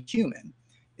of being human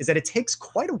is that it takes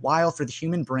quite a while for the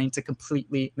human brain to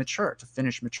completely mature, to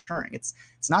finish maturing. It's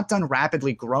not done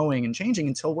rapidly growing and changing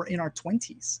until we're in our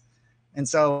 20s. And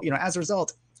so, as a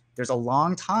result, there's a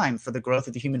long time for the growth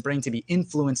of the human brain to be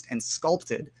influenced and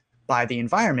sculpted by the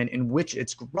environment in which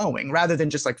it's growing, rather than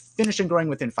just like finishing growing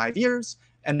within 5 years.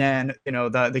 And then,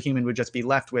 the human would just be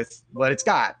left with what it's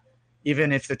got,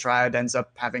 even if the tribe ends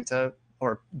up having to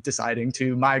or deciding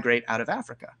to migrate out of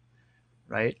Africa,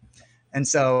 right? And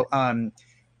so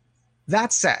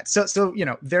that said, so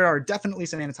there are definitely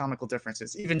some anatomical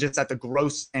differences, even just at the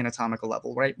gross anatomical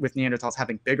level, right? With Neanderthals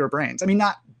having bigger brains. I mean,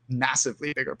 not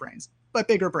massively bigger brains, but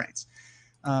bigger brains.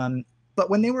 But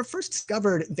when they were first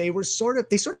discovered, they sort of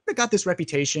got this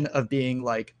reputation of being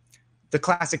like the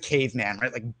classic caveman,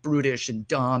 right? Like brutish and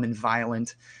dumb and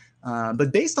violent.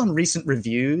 But based on recent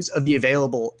reviews of the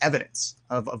available evidence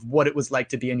of what it was like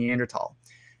to be a Neanderthal,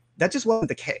 that just wasn't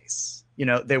the case.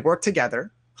 They worked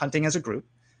together, hunting as a group.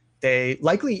 They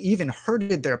likely even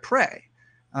herded their prey,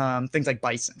 things like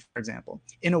bison, for example,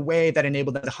 in a way that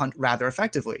enabled them to hunt rather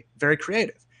effectively, very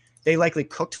creative. They likely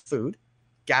cooked food,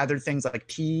 gathered things like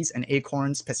peas and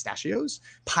acorns, pistachios,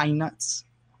 pine nuts,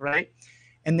 right?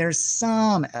 And there's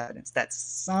some evidence that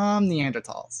some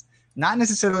Neanderthals, not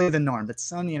necessarily the norm, but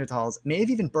some Neanderthals may have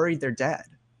even buried their dead,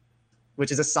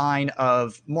 which is a sign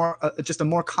of just a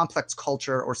more complex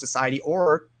culture or society,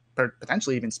 or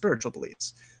potentially even spiritual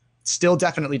beliefs. Still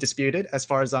definitely disputed as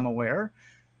far as I'm aware.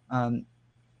 But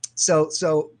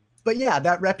yeah,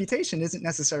 that reputation isn't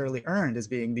necessarily earned as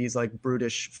being these like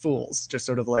brutish fools, just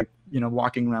sort of like,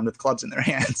 walking around with clubs in their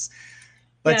hands.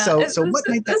 But yeah, so what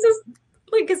made that— this is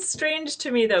like, it's strange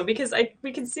to me though, because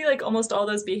we can see like almost all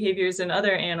those behaviors in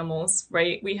other animals,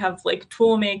 right? We have like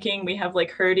tool making, we have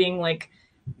like herding, like,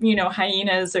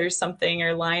 hyenas or something,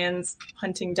 or lions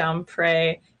hunting down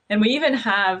prey. And we even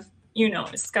have,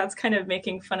 Scott's kind of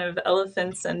making fun of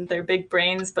elephants and their big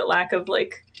brains, but lack of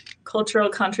like cultural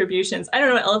contributions. I don't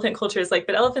know what elephant culture is like,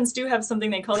 but elephants do have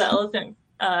something they call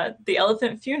the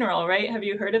elephant funeral, right? Have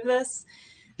you heard of this?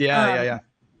 Yeah.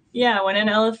 Yeah, when an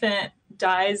elephant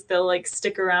dies, they'll like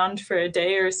stick around for a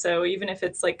day or so, even if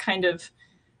it's like kind of,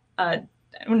 I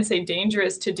don't want to say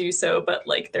dangerous to do so, but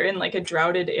like they're in like a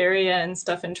droughted area and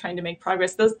stuff and trying to make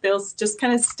progress. They'll just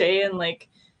kind of stay and like,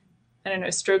 I don't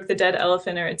know, stroke the dead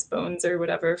elephant or its bones or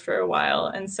whatever for a while.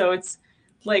 And so it's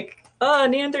like, oh,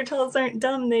 Neanderthals aren't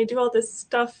dumb. They do all this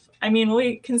stuff. I mean,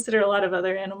 we consider a lot of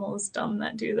other animals dumb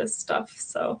that do this stuff.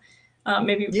 So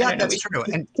maybe, yeah, I don't know, that's true.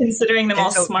 And considering them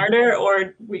all smarter,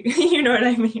 or you know what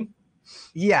I mean?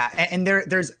 Yeah, and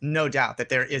there's no doubt that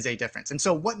there is a difference. And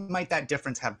so what might that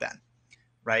difference have been,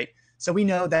 right? So we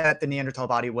know that the Neanderthal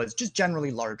body was just generally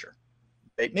larger.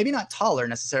 Right? Maybe not taller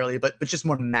necessarily, but just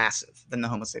more massive than the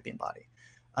Homo sapien body.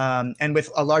 And with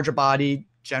a larger body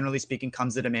generally speaking,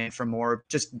 comes the demand for more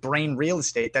just brain real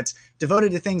estate that's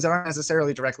devoted to things that aren't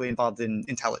necessarily directly involved in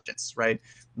intelligence, right?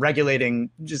 Regulating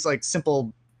just like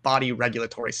simple body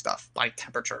regulatory stuff, body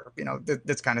temperature, you know,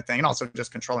 this kind of thing, and also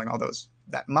just controlling all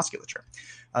that musculature.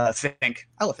 Think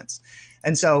elephants.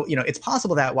 And so, you know, it's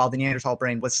possible that while the Neanderthal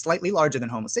brain was slightly larger than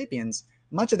Homo sapiens,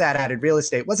 much of that added real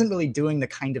estate wasn't really doing the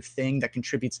kind of thing that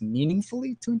contributes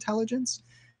meaningfully to intelligence.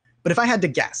 But if I had to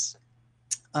guess,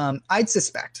 I'd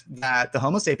suspect that the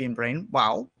Homo sapien brain,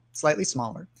 while slightly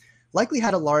smaller, likely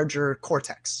had a larger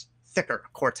cortex, thicker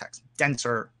cortex,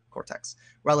 denser cortex,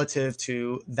 relative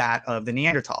to that of the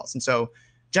Neanderthals. And so,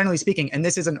 generally speaking, and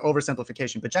this is an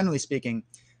oversimplification, but generally speaking,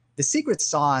 the secret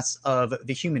sauce of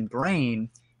the human brain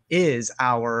is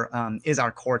our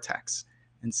cortex.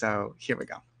 And so here we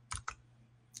go.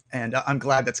 And I'm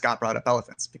glad that Scott brought up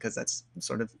elephants, because that's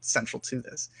sort of central to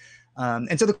this.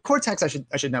 And so the cortex, I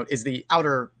should note, is the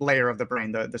outer layer of the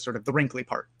brain, the sort of the wrinkly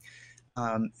part.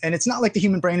 And it's not like the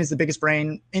human brain is the biggest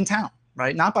brain in town,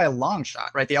 right? Not by a long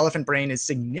shot, right? The elephant brain is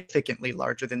significantly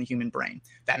larger than the human brain.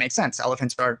 That makes sense.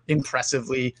 Elephants are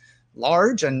impressively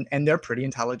large, and they're pretty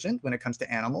intelligent when it comes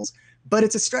to animals. But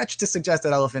it's a stretch to suggest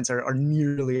that elephants are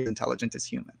nearly as intelligent as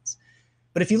humans.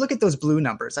 But if you look at those blue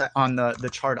numbers on the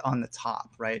chart on the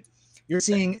top, right, you're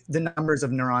seeing the numbers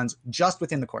of neurons just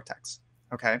within the cortex,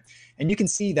 okay? And you can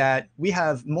see that we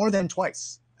have more than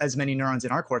twice as many neurons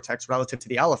in our cortex relative to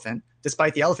the elephant,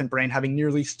 despite the elephant brain having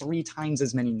nearly 3 times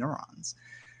as many neurons.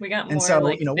 We got more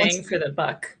like bang for the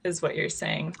buck, is what you're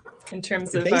saying, in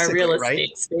terms of our real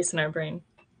estate space in our brain.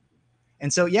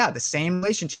 And so, yeah, the same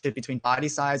relationship between body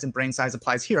size and brain size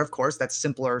applies here. Of course, that's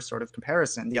simpler sort of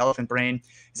comparison. The elephant brain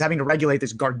is having to regulate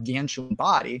this gargantuan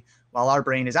body, while our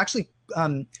brain is actually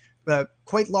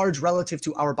quite large relative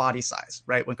to our body size,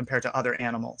 right, when compared to other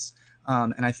animals.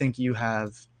 And I think you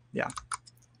have, yeah.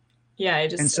 Yeah, I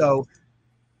just. And so.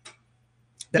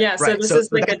 Yeah, so this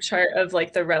is like a chart of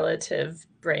like the relative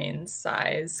brain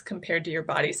size compared to your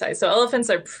body size. So elephants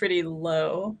are pretty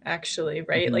low, actually,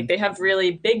 right? Mm-hmm. Like they have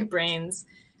really big brains,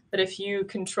 but if you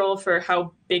control for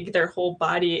how big their whole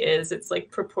body is, it's like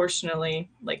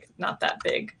proportionally like not that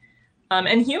big.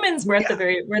 And humans, we're in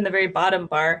the very bottom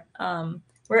bar.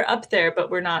 We're up there,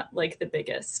 but we're not like the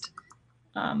biggest.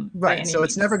 Right. So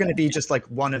it's never going to be just like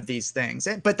one of these things,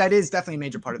 but that is definitely a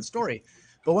major part of the story.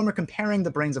 But when we're comparing the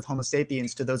brains of Homo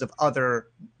sapiens to those of other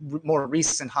more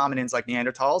recent hominins like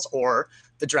Neanderthals or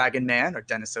the Dragon Man or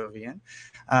Denisovian,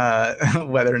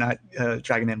 whether or not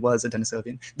Dragon Man was a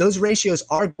Denisovian, those ratios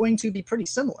are going to be pretty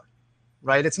similar,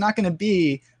 right? It's not going to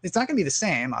be the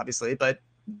same, obviously, but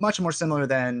much more similar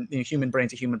than human brain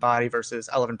to human body versus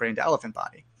elephant brain to elephant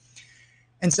body.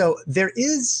 And so there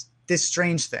is this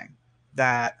strange thing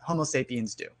that Homo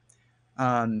sapiens do.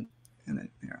 And then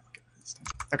here, I'll get this done.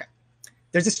 Okay.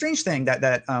 There's a strange thing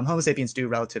that Homo sapiens do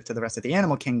relative to the rest of the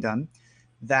animal kingdom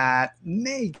that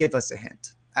may give us a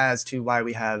hint as to why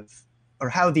we have, or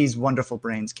how these wonderful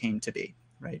brains came to be,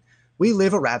 right? We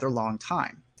live a rather long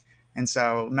time. And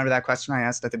so remember that question I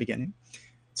asked at the beginning?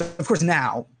 So of course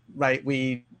now, right,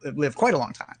 we live quite a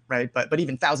long time, right? But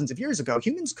even thousands of years ago,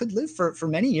 humans could live for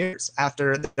many years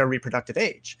after their reproductive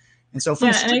age. And so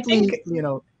from strictly,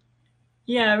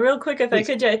 Yeah, real quick, if I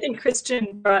could, I think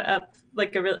Christian brought up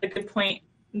like a good point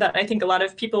that I think a lot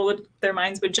of people their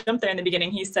minds would jump there in the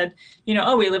beginning. He said,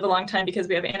 oh, we live a long time because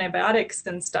we have antibiotics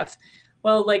and stuff.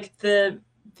 Well, like the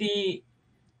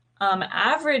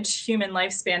average human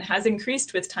lifespan has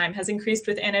increased with time, has increased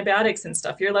with antibiotics and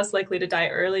stuff. You're less likely to die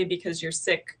early because you're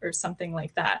sick or something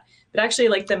like that. But actually,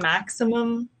 like the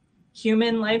maximum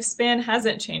human lifespan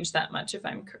hasn't changed that much,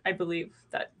 I believe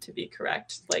that to be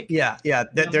correct. Like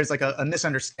there's like a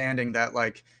misunderstanding that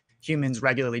like humans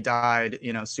regularly died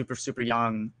super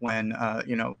young when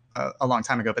a long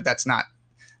time ago, but that's not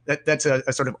that's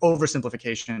a sort of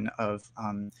oversimplification of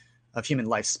human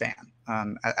lifespan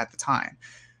at the time.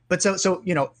 But so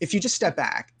if you just step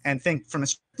back and think from a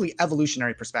strictly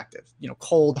evolutionary perspective,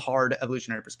 cold hard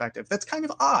evolutionary perspective, that's kind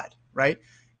of odd, right?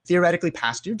 Theoretically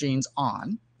passed your genes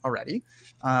on already.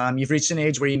 You've reached an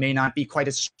age where you may not be quite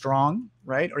as strong,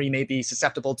 right? Or you may be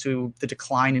susceptible to the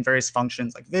decline in various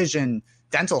functions like vision,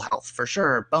 dental health for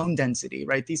sure, bone density,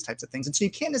 right? These types of things. And so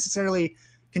you can't necessarily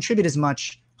contribute as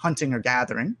much hunting or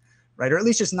gathering, right? Or at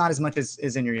least just not as much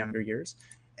as in your younger years.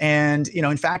 And,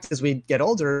 in fact, as we get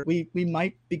older, we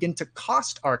might begin to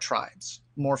cost our tribes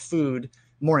more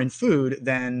in food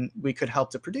than we could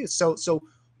help to produce. So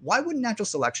why would natural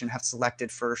selection have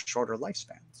selected for shorter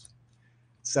lifespans?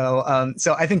 So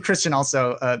I think Christian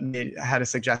also had a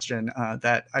suggestion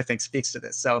that I think speaks to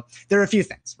this. So there are a few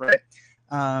things, right?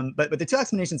 But the two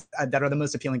explanations that are the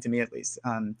most appealing to me, at least,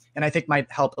 and I think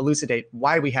might help elucidate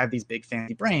why we have these big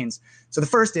fancy brains. So the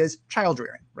first is child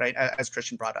rearing, right? As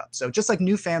Christian brought up. So just like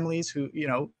new families who,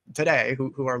 today,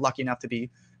 who are lucky enough to be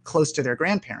close to their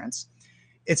grandparents,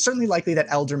 it's certainly likely that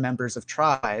elder members of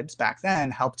tribes back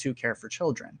then helped to care for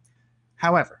children.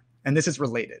 However, and this is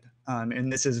related,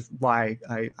 and this is why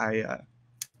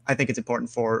I think it's important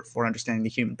for understanding the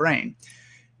human brain.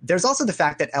 There's also the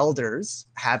fact that elders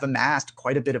have amassed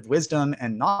quite a bit of wisdom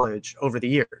and knowledge over the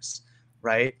years,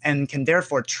 right? And can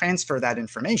therefore transfer that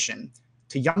information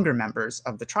to younger members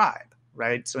of the tribe,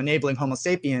 right? So enabling Homo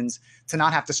sapiens to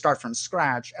not have to start from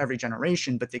scratch every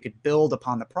generation, but they could build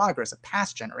upon the progress of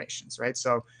past generations, right?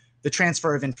 So the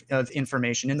transfer of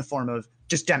information in the form of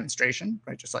just demonstration,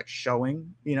 right? Just like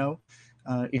showing,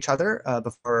 each other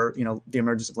before, the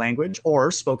emergence of language,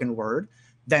 or spoken word,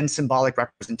 then symbolic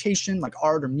representation like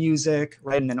art or music,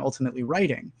 right? And then ultimately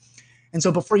writing. And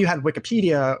so before you had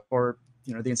Wikipedia or,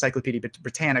 the Encyclopedia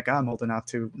Britannica, I'm old enough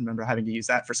to remember having to use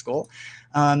that for school,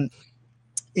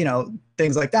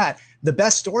 things like that, the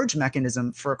best storage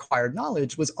mechanism for acquired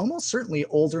knowledge was almost certainly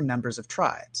older members of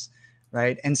tribes,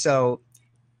 right? And so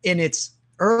in its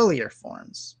earlier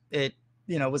forms, it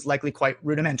was likely quite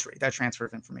rudimentary, that transfer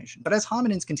of information. But as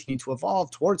hominins continue to evolve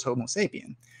towards Homo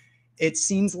sapien, it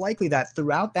seems likely that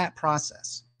throughout that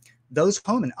process, those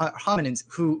hominins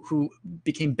who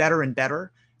became better and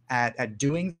better at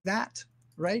doing that,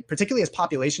 right, particularly as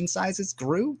population sizes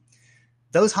grew,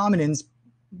 those hominins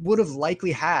would have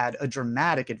likely had a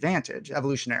dramatic advantage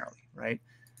evolutionarily, right?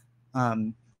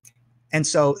 And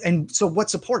so what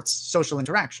supports social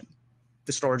interaction?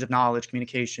 The storage of knowledge,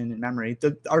 communication, and memory,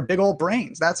 our big old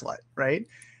brains, that's what, right?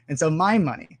 And so my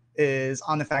money is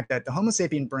on the fact that the Homo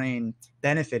sapien brain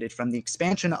benefited from the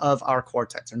expansion of our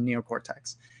cortex or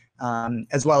neocortex,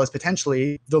 as well as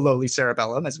potentially the lowly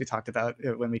cerebellum, as we talked about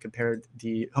when we compared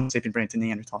the Homo sapien brain to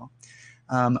Neanderthal,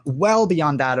 well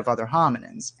beyond that of other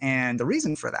hominins. And the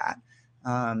reason for that,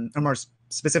 or more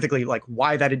specifically, like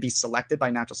why that'd be selected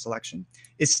by natural selection,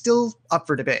 is still up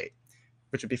for debate,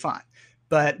 which would be fine.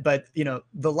 But the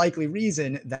likely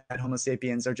reason that Homo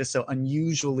sapiens are just so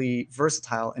unusually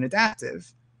versatile and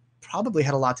adaptive probably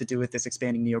had a lot to do with this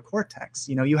expanding neocortex.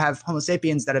 You have Homo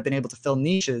sapiens that have been able to fill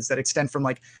niches that extend from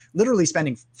like literally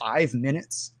spending 5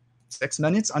 minutes, 6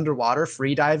 minutes underwater,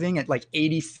 free diving at like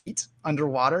 80 feet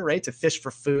underwater, right, to fish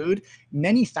for food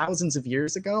many thousands of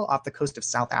years ago off the coast of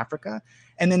South Africa,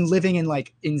 and then living in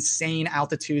like insane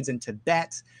altitudes in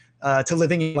Tibet, to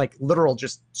living in like literal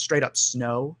just straight up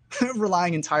snow,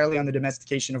 relying entirely on the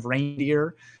domestication of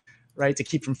reindeer, right, to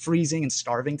keep from freezing and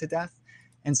starving to death.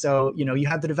 And so, you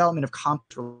have the development of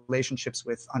complex relationships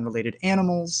with unrelated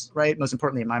animals, right? Most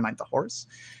importantly, in my mind, the horse,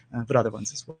 but other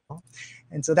ones as well.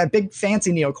 And so that big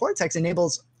fancy neocortex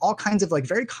enables all kinds of like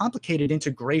very complicated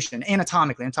integration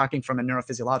anatomically. I'm talking from a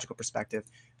neurophysiological perspective.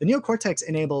 The neocortex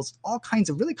enables all kinds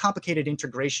of really complicated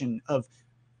integration of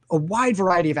a wide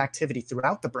variety of activity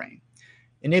throughout the brain,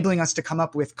 enabling us to come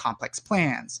up with complex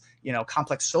plans,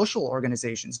 complex social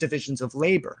organizations, divisions of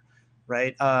labor,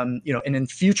 right? And in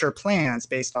future plans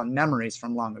based on memories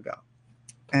from long ago.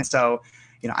 And so,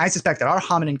 I suspect that our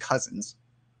hominin cousins,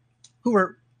 who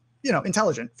were,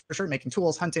 intelligent for sure, making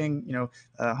tools, hunting,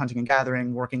 hunting and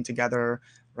gathering, working together,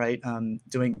 right?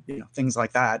 Doing, things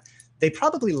like that. They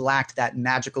probably lacked that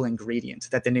magical ingredient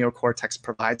that the neocortex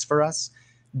provides for us,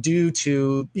 due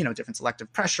to different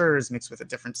selective pressures mixed with a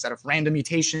different set of random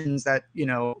mutations that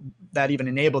that even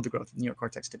enabled the growth of the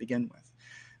neocortex to begin with.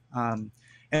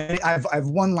 And I've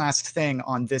one last thing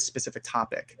on this specific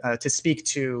topic to speak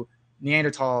to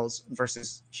Neanderthals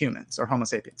versus humans or Homo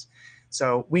sapiens.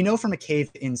 So we know from a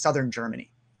cave in southern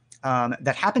Germany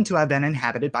that happened to have been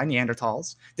inhabited by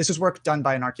Neanderthals. This was work done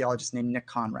by an archaeologist named Nick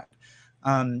Conrad.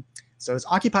 So it was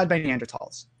occupied by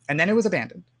Neanderthals, and then it was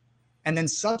abandoned, and then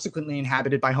subsequently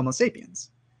inhabited by Homo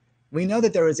sapiens. We know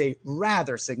that there is a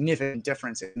rather significant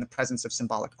difference in the presence of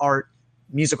symbolic art,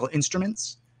 musical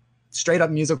instruments, straight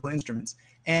up musical instruments,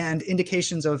 and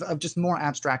indications of just more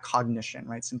abstract cognition,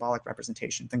 right? Symbolic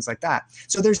representation, things like that.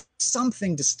 So there's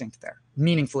something distinct there,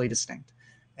 meaningfully distinct.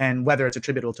 And whether it's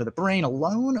attributable to the brain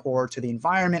alone or to the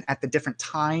environment at the different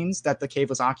times that the cave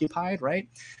was occupied, right?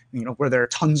 Were there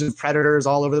tons of predators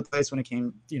all over the place when it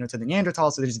came, to the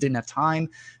Neanderthals, so they just didn't have time?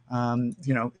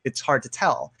 It's hard to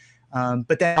tell.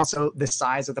 But then also the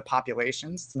size of the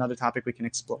populations, it's another topic we can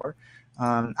explore.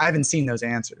 I haven't seen those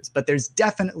answers, but there's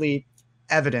definitely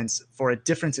evidence for a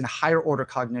difference in higher order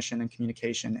cognition and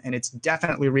communication. And it's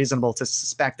definitely reasonable to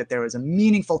suspect that there is a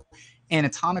meaningful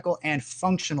anatomical and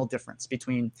functional difference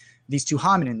between these two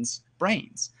hominins'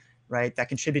 brains, right, that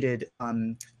contributed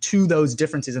to those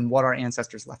differences in what our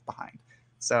ancestors left behind.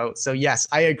 So yes,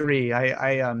 I agree.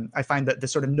 I find that the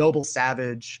sort of noble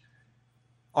savage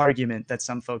argument that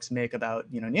some folks make about,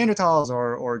 you know, Neanderthals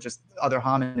or just other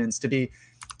hominins to be,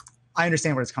 I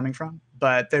understand where it's coming from,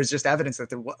 but there's just evidence that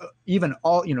there, even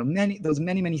all, you know,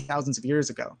 many thousands of years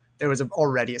ago, there was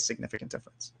already a significant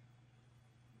difference.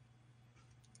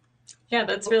 Yeah,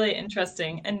 that's really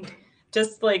interesting. And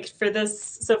just like for this,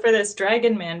 so for this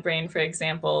dragon man brain, for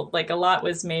example, like a lot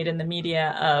was made in the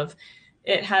media of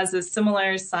it has a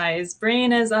similar size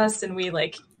brain as us, and we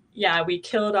like, yeah, we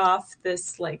killed off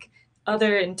this like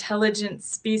other intelligent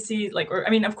species, like, or I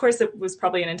mean, of course it was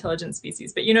probably an intelligent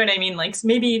species, but you know what I mean? Like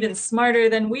maybe even smarter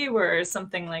than we were or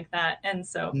something like that. And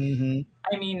so,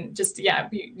 I mean, just, yeah,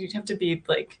 you'd have to be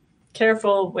like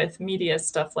careful with media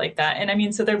stuff like that. And I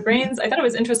mean, so their brains, I thought it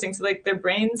was interesting. So like their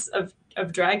brains of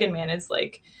Dragon Man is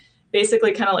like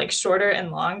basically kind of like shorter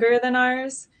and longer than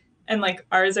ours. And like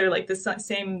ours are like the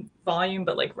same volume,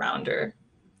 but like rounder.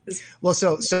 Well,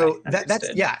 so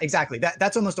that's, yeah, exactly.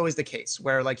 That's almost always the case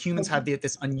where like humans have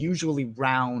this unusually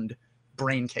round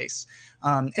brain case.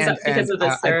 Is that because of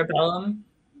the cerebellum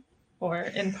or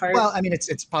in part? Well, I mean,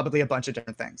 it's probably a bunch of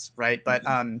different things, right? But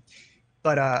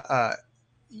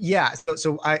yeah.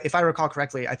 So if I recall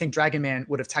correctly, I think Dragon Man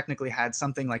would have technically had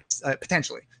something like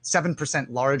potentially 7%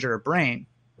 larger brain,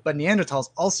 but Neanderthals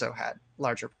also had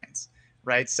larger brains,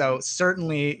 right? So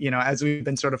certainly, you know, as we've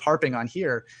been sort of harping on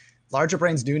here, larger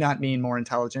brains do not mean more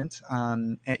intelligent.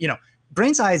 And, you know,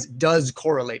 brain size does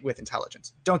correlate with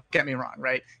intelligence. Don't get me wrong,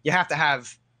 right? You have to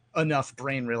have enough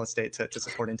brain real estate to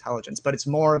support intelligence, but it's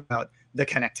more about the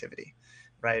connectivity,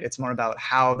 right? It's more about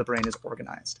how the brain is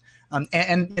organized.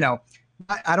 And you know,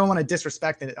 I don't want to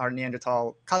disrespect our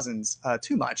Neanderthal cousins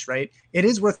too much, right? It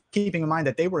is worth keeping in mind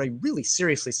that they were a really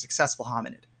seriously successful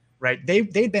hominid, right?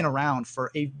 They'd been around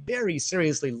for a very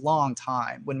seriously long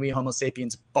time when we Homo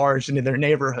sapiens barged into their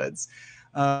neighborhoods.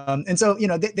 And so, you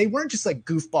know, they weren't just like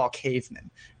goofball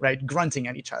cavemen, right, grunting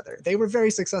at each other. They were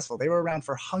very successful. They were around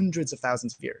for hundreds of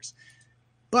thousands of years.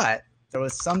 But there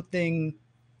was something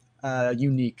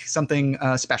unique, something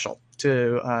special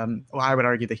to, well, I would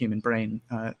argue, the human brain,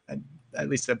 at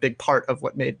least a big part of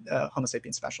what made Homo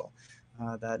sapiens special,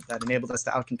 that enabled us to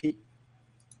outcompete.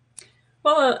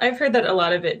 Well, I've heard that a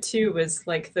lot of it too was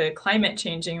like the climate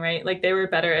changing, right? Like they were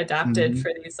better adapted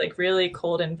for these like really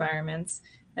cold environments.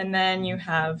 And then you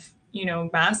have, you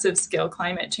know, massive scale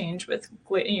climate change with,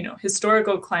 you know,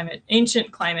 historical climate,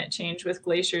 ancient climate change with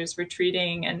glaciers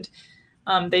retreating. And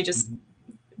they just,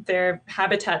 their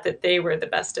habitat that they were the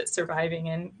best at surviving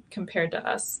in compared to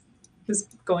us was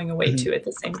going away too at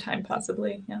the same time,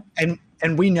 possibly. Yeah.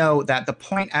 And we know that the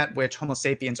point at which Homo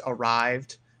sapiens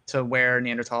arrived to where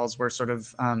Neanderthals were sort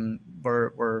of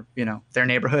were you know, their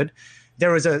neighborhood,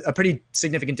 there was a pretty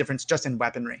significant difference just in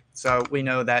weaponry. So we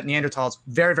know that Neanderthals,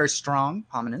 very strong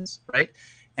hominins, right?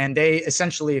 And they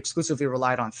essentially exclusively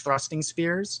relied on thrusting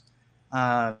spears,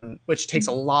 which takes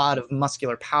a lot of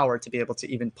muscular power to be able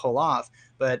to even pull off.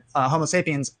 But Homo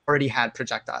sapiens already had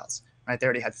projectiles, right? They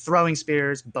already had throwing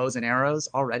spears, bows and arrows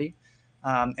already.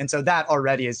 And so that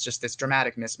already is just this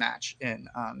dramatic mismatch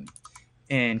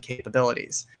in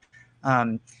capabilities.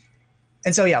 And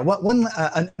so, yeah,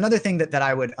 another thing that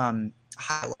I would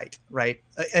highlight, right,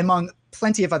 among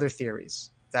plenty of other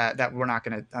theories that we're not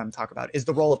going to talk about, is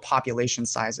the role of population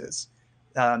sizes.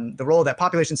 The role that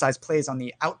population size plays on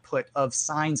the output of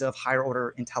signs of higher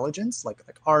order intelligence, like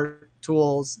art,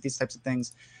 tools, these types of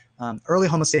things. Early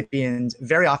Homo sapiens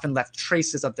very often left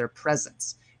traces of their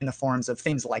presence in the forms of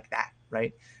things like that,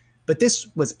 right? But this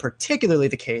was particularly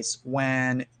the case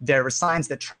when there were signs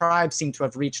that tribes seemed to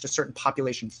have reached a certain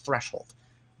population threshold,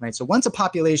 right? So once a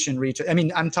population reaches, I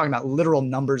mean, I'm talking about literal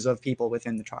numbers of people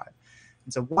within the tribe.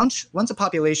 And so once a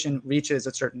population reaches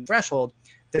a certain threshold,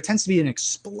 there tends to be an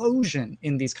explosion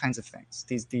in these kinds of things,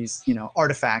 these you know,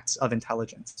 artifacts of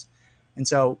intelligence. And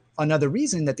so another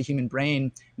reason that the human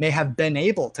brain may have been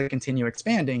able to continue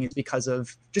expanding is because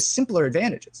of just simpler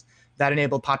advantages that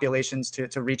enabled populations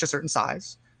to reach a certain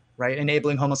size, right?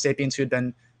 Enabling Homo sapiens who had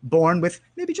been born with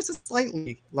maybe just a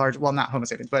slightly large, well, not Homo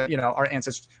sapiens, but, you know, our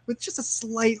ancestors with just a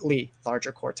slightly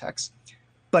larger cortex.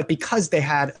 But because they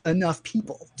had enough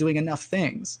people doing enough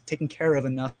things, taking care of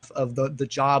enough of the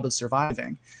job of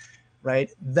surviving,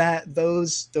 right, that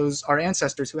those our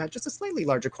ancestors who had just a slightly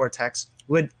larger cortex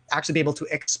would actually be able to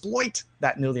exploit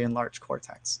that newly enlarged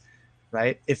cortex,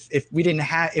 right? If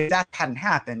that hadn't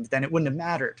happened, then it wouldn't have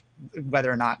mattered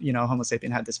whether or not, you know, Homo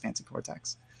sapien had this fancy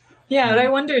cortex. Yeah, but I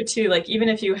wonder too, like even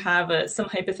if you have some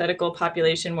hypothetical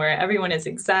population where everyone is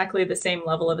exactly the same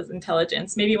level of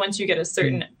intelligence, maybe once you get a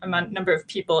certain number of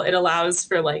people, it allows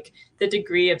for like the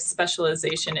degree of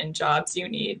specialization in jobs you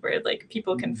need, where like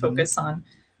people can focus on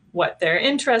what their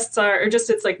interests are, or just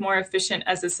it's like more efficient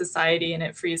as a society and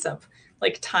it frees up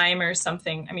like time or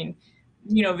something. I mean,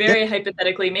 you know, very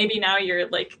hypothetically, maybe now you're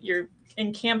like your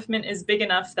encampment is big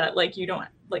enough that like you don't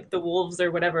like the wolves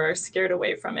or whatever are scared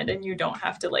away from it and you don't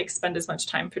have to like spend as much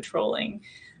time patrolling.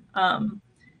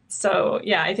 So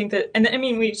yeah, I think that, and I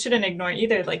mean, we shouldn't ignore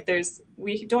either, like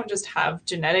we don't just have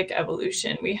genetic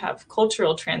evolution, we have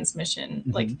cultural transmission,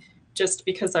 like just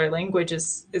because our language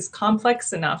is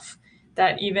complex enough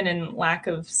that even in lack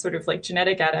of sort of like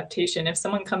genetic adaptation, if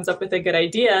someone comes up with a good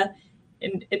idea,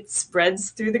 and it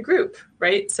spreads through the group,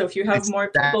 right? So if you have more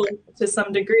people to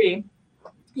some degree,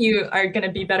 you are going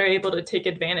to be better able to take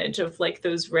advantage of like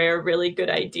those rare, really good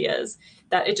ideas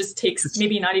that it just takes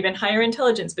maybe not even higher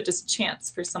intelligence, but just chance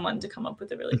for someone to come up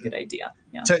with a really good idea.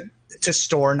 Yeah. To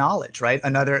store knowledge, right?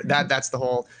 That's the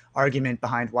whole argument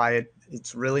behind why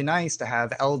it's really nice to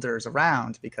have elders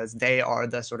around, because they are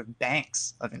the sort of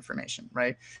banks of information,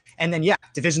 right? And then, yeah,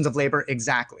 divisions of labor,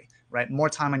 exactly, right? More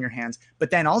time on your hands.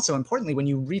 But then also importantly, when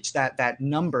you reach that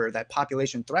number, that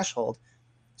population threshold,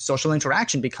 social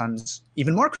interaction becomes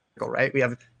even more critical, right? We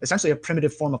have essentially a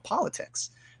primitive form of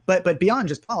politics, but beyond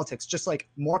just politics, just like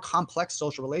more complex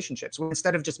social relationships, where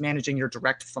instead of just managing your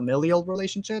direct familial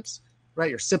relationships, right?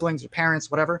 Your siblings, your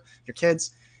parents, whatever, your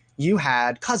kids, you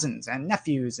had cousins and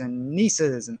nephews and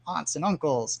nieces and aunts and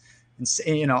uncles,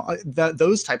 and you know,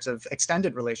 those types of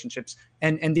extended relationships.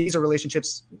 And these are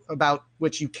relationships about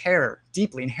which you care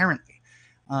deeply, inherently.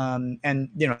 And,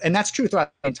 you know, and that's true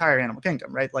throughout the entire animal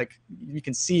kingdom, right? Like you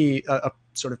can see a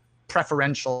sort of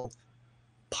preferential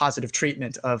positive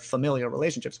treatment of familial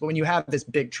relationships. But when you have this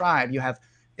big tribe, you have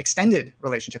extended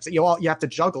relationships that you have to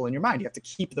juggle in your mind. You have to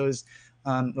keep those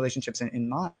relationships in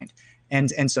mind.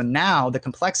 And so now the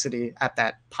complexity at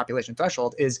that population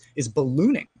threshold is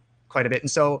ballooning quite a bit.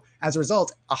 And so as a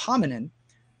result, a hominin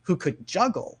who could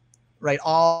juggle, right,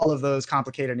 all of those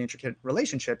complicated and intricate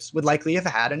relationships would likely have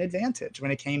had an advantage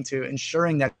when it came to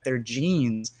ensuring that their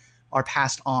genes are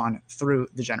passed on through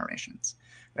the generations.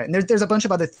 Right? And there's a bunch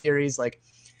of other theories, like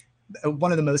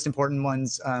one of the most important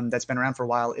ones that's been around for a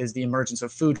while is the emergence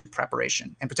of food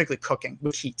preparation, and particularly cooking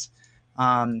with heat.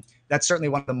 That's certainly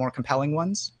one of the more compelling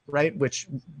ones, right? Which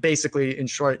basically, in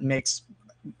short, makes,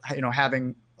 you know,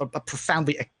 having a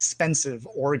profoundly expensive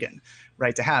organ,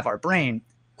 right, to have, our brain,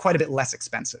 quite a bit less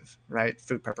expensive, right?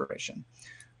 Food preparation.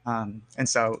 And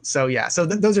so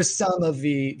those are some of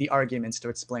the arguments to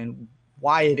explain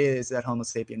why it is that Homo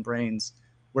sapien brains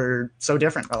were so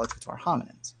different relative to our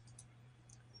hominins.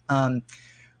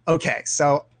 Okay,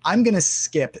 so I'm going to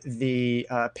skip the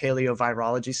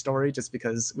paleovirology story just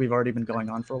because we've already been going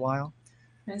on for a while.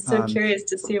 I'm so curious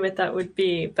to see what that would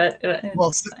be, but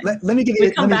well, so let me give you.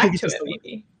 We'll come back to it,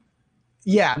 maybe.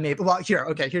 Yeah, maybe. Well,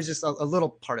 here's just a little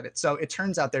part of it. So it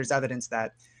turns out there's evidence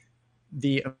that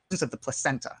the emergence of the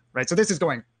placenta, right? So this is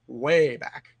going way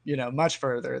back, you know, much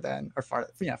further than, or far,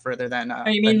 yeah, further than. Oh,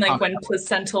 you mean like when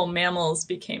placental mammals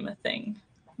became a thing?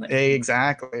 Like,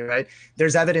 exactly, right.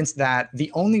 There's evidence that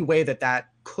the only way that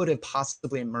could have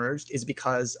possibly emerged is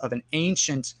because of an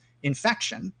ancient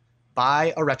infection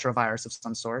by a retrovirus of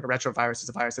some sort. A retrovirus is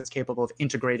a virus that's capable of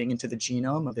integrating into the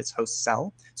genome of its host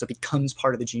cell, so it becomes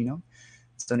part of the genome.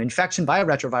 So an infection by a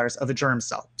retrovirus of a germ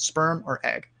cell, sperm or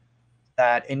egg,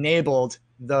 that enabled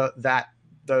the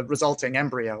resulting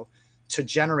embryo to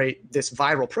generate this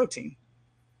viral protein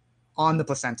on the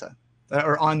placenta,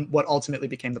 or on what ultimately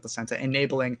became the placenta,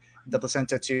 enabling the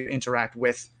placenta to interact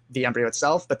with the embryo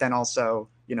itself, but then also,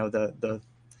 you know, the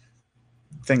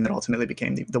thing that ultimately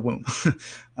became the womb.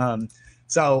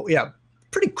 So yeah,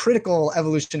 pretty critical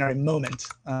evolutionary moment,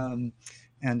 and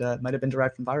might have been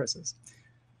derived from viruses.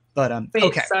 But wait,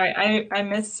 okay. Sorry,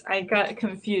 I got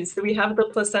confused. So we have the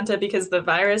placenta because the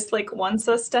virus like wants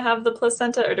us to have the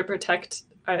placenta, or to protect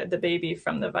the baby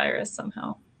from the virus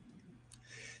somehow?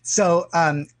 So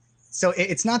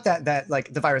it's not that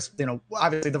like the virus, you know,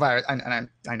 obviously the virus, and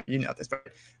I know you know this, but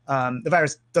the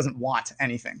virus doesn't want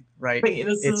anything, right? Wait,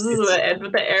 this is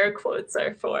what the air quotes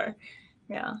are for.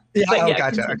 Yeah. Yeah. But, yeah,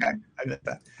 gotcha. Continue. Okay, I meant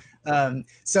that.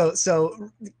 So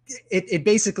it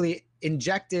basically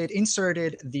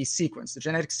inserted the sequence, the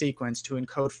genetic sequence, to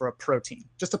encode for a protein,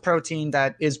 just a protein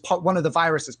that is one of the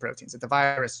virus's proteins that the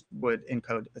virus would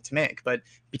encode to make. But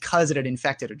because it had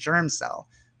infected a germ cell,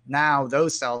 now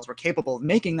those cells were capable of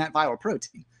making that viral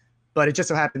protein. But it just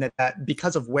so happened that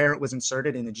because of where it was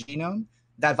inserted in the genome,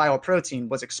 that viral protein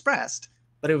was expressed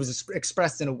but it was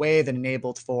expressed in a way that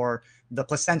enabled for the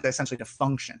placenta essentially to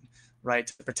function, right,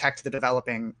 to protect the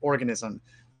developing organism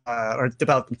or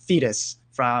developing fetus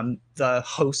from the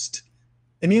host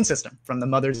immune system, from the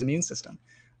mother's immune system.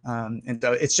 And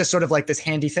so it's just sort of like this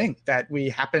handy thing that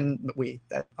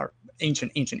that our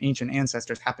ancient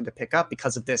ancestors happen to pick up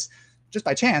because of this, just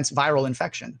by chance, viral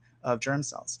infection of germ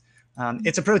cells.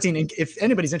 It's a protein. If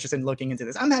anybody's interested in looking into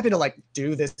this, I'm happy to like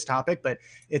do this topic, but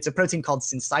it's a protein called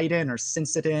syncytin or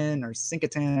syncytin or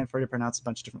syncytin. I've heard it pronounced a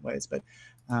bunch of different ways, but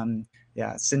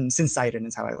yeah, syncytin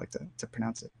is how I like to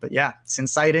pronounce it. But yeah,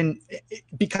 syncytin,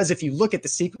 because if you look at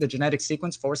the genetic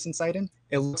sequence for syncytin,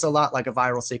 it looks a lot like a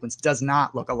viral sequence, does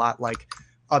not look a lot like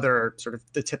other sort of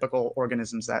the typical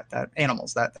organisms that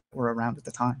animals that were around at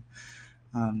the time.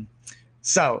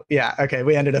 So yeah, okay,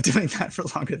 we ended up doing that for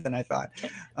longer than I thought.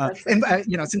 And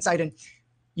you know, syncytin,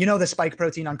 you know, the spike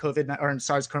protein on COVID or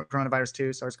SARS coronavirus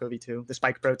 2, SARS-CoV-2, the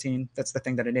spike protein, that's the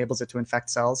thing that enables it to infect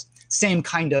cells. Same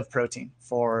kind of protein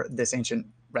for this ancient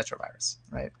retrovirus,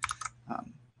 right?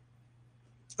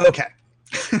 Okay.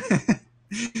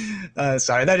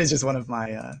 Sorry, that is just one of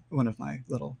my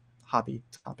little hobby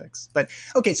topics. But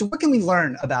okay, so what can we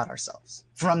learn about ourselves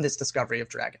from this discovery of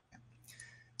dragon?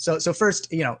 So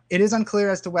first, you know, it is unclear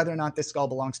as to whether or not this skull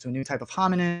belongs to a new type of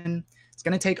hominin. It's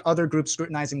going to take other groups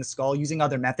scrutinizing the skull using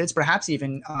other methods, perhaps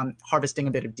even harvesting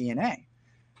a bit of DNA,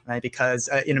 right? Because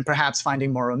perhaps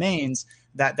finding more remains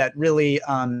that really,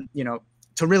 you know,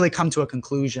 to really come to a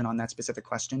conclusion on that specific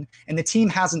question. And the team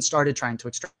hasn't started trying to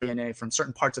extract DNA from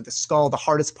certain parts of the skull. The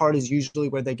hardest part is usually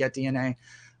where they get DNA,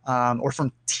 or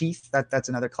from teeth. That's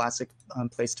another classic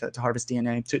place to harvest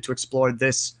DNA to explore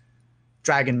this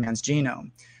dragon man's genome.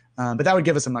 But that would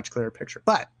give us a much clearer picture.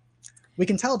 But we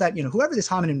can tell that, you know, whoever this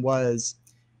hominin was,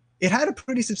 it had a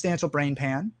pretty substantial brain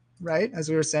pan, right? As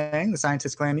we were saying, the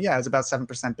scientists claim, yeah, it was about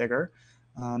 7% bigger.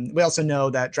 We also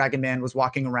know that dragon man was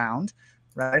walking around,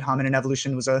 right? Hominin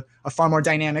evolution was a far more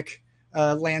dynamic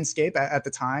landscape at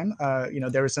the time. You know,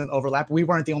 there was some overlap. We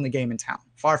weren't the only game in town,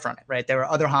 far from it, right? There were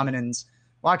other hominins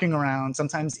walking around,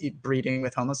 sometimes breeding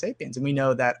with Homo sapiens. And we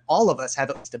know that all of us have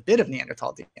at least a bit of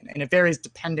Neanderthal DNA. And it varies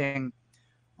depending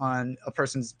on a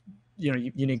person's, you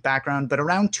know, unique background, but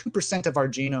around 2% of our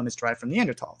genome is derived from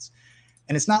Neanderthals.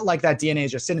 And it's not like that DNA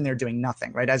is just sitting there doing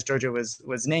nothing, right? As Giorgia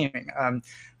was naming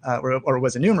or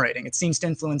was enumerating, it seems to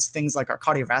influence things like our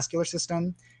cardiovascular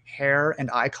system, hair,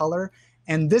 and eye color.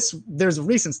 And there's a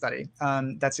recent study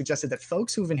that suggested that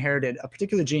folks who've inherited a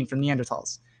particular gene from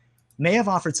Neanderthals may have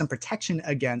offered some protection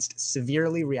against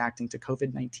severely reacting to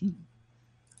COVID-19.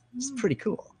 It's pretty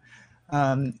cool.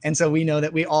 And so we know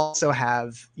that we also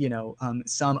have, you know,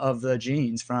 some of the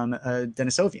genes from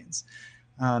Denisovians.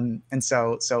 And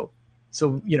so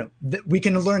you know, we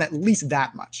can learn at least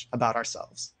that much about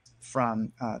ourselves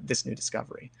from this new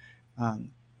discovery.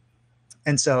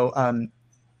 And so,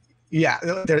 yeah,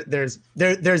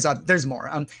 there's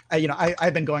more. You know,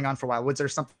 I've been going on for a while. Was there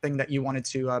something that you wanted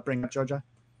to bring up, Giorgia?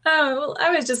 Oh, well,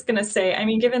 I was just going to say, I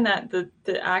mean, given that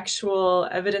the actual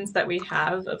evidence that we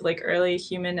have of like early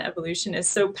human evolution is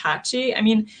so patchy, I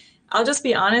mean, I'll just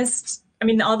be honest. I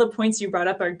mean, all the points you brought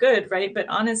up are good, right? But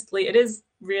honestly, it is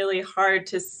really hard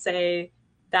to say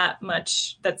that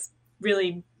much that's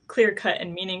really clear cut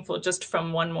and meaningful just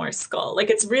from one more skull. Like,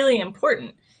 it's really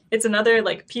important. It's another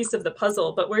like piece of the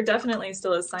puzzle, but we're definitely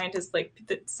still, as scientists, like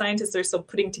the scientists are still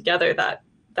putting together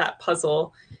that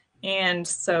puzzle. And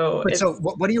so, so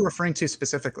what are you referring to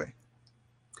specifically?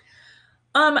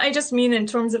 I just mean in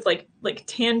terms of like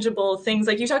tangible things.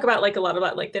 Like you talk about like a lot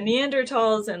about like the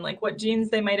Neanderthals and like what genes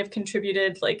they might have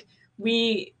contributed. Like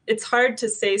it's hard to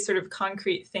say sort of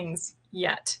concrete things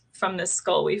yet from this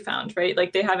skull we found, right?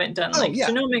 Like they haven't done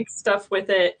genomic stuff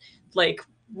with it. Like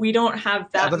we don't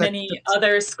have that many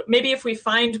others. Maybe if we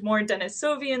find more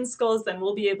Denisovian skulls, then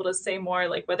we'll be able to say more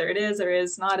like whether it is or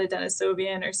is not a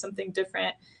Denisovian or something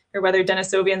different, or whether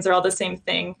Denisovians are all the same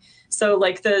thing. So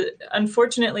like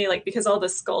unfortunately, like because all the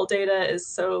skull data is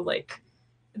so like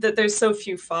that there's so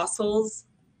few fossils,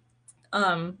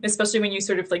 especially when you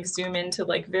sort of like zoom into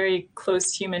like very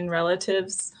close human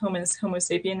relatives, Homo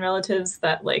sapien relatives,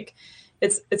 that like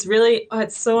it's really,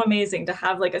 it's so amazing to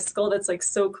have like a skull that's like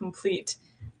so complete,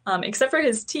 except for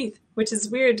his teeth, which is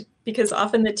weird because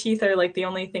often the teeth are like the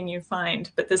only thing you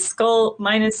find, but the skull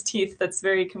minus teeth, that's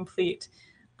very complete.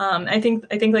 I think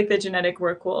like the genetic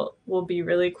work will be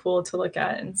really cool to look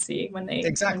at and see when they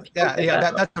exactly that's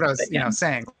what I was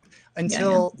saying.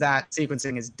 Until that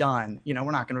sequencing is done, you know,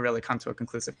 we're not going to really come to a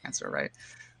conclusive answer, right?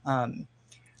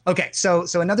 Okay, so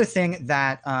another thing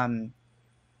that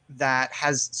that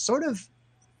has sort of,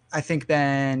 I think,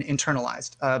 been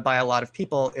internalized by a lot of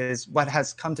people is what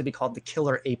has come to be called the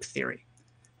killer ape theory.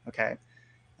 Okay.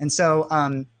 And so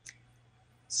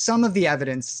some of the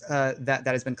evidence that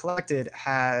has been collected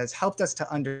has helped us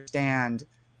to understand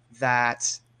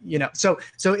that, so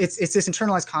it's this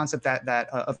internalized concept that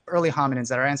of early hominins,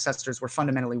 that our ancestors were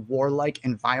fundamentally warlike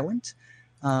and violent.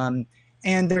 And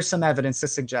there's some evidence to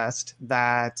suggest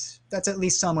that that's at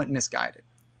least somewhat misguided.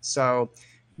 So,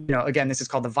 again, this is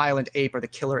called the violent ape or the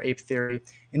killer ape theory.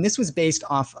 And this was based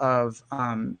off of,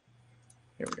 here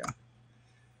we go.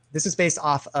 This is based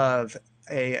off of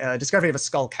a discovery of a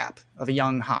skull cap of a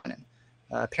young hominin,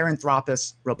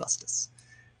 Paranthropus robustus.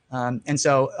 And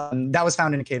so that was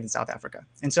found in a cave in South Africa.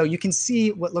 And so you can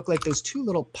see what look like those two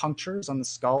little punctures on the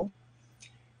skull.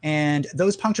 And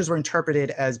those punctures were interpreted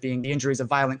as being the injuries of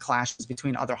violent clashes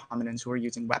between other hominins who were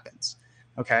using weapons.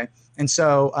 Okay. And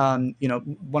so,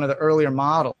 one of the earlier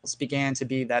models began to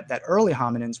be that early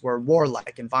hominins were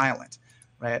warlike and violent,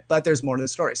 right? But there's more to the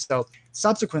story. So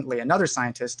subsequently, another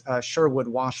scientist, Sherwood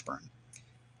Washburn,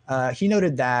 he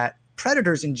noted that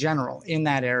predators in general in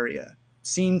that area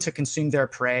seem to consume their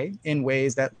prey in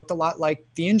ways that look a lot like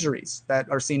the injuries that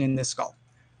are seen in this skull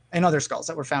and other skulls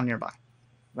that were found nearby,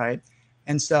 right?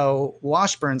 And so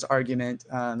Washburn's argument,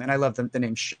 and I love the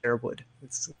name Sherwood.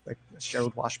 It's like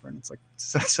Sherwood Washburn. It's like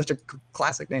such a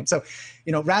classic name. So,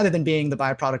 rather than being the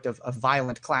byproduct of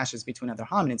violent clashes between other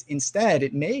hominins, instead,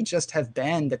 it may just have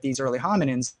been that these early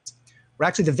hominins were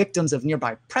actually the victims of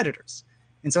nearby predators.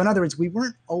 And so, in other words, we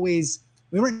weren't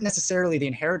necessarily the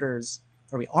inheritors,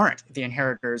 or we aren't the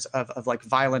inheritors of like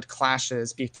violent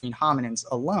clashes between hominins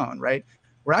alone, right?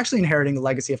 We're actually inheriting the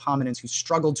legacy of hominins who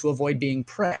struggled to avoid being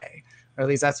prey. Or at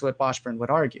least that's what Washburn would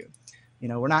argue.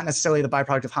 We're not necessarily the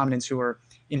byproduct of hominins who are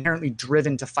inherently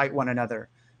driven to fight one another,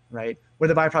 right? We're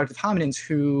the byproduct of hominins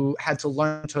who had to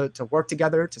learn to work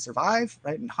together to survive,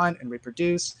 right? And hunt and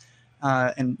reproduce,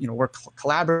 and work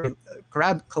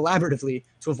collaboratively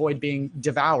to avoid being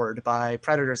devoured by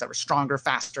predators that were stronger,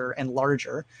 faster, and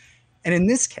larger. And in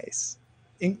this case,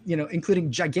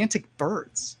 including gigantic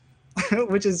birds,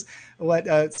 which is what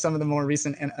some of the more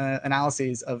recent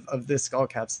analyses of this skull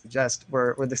cap suggest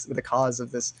were the cause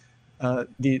of this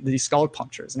the skull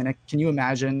punctures. I mean, can you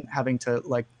imagine having to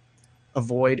like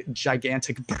avoid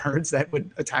gigantic birds that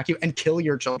would attack you and kill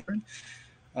your children?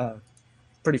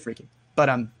 Pretty freaky. But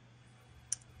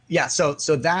yeah. So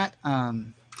that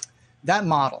that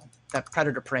model, that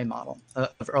predator-prey model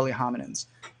of early hominins,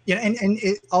 and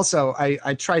it also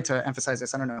I tried to emphasize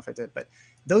this. I don't know if I did, but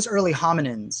those early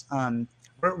hominins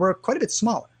were quite a bit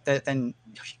smaller than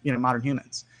modern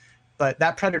humans. But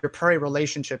that predator-prey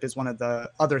relationship is one of the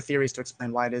other theories to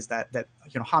explain why it is that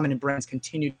hominin brains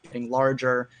continued getting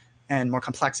larger and more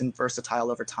complex and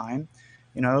versatile over time.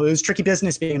 It was tricky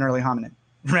business being an early hominin,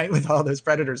 right, with all those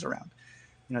predators around.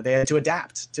 They had to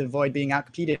adapt to avoid being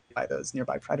outcompeted by those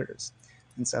nearby predators,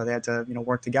 and so they had to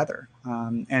work together.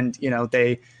 And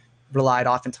they relied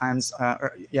oftentimes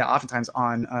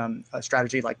on a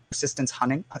strategy like persistence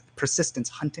hunting,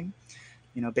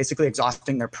 basically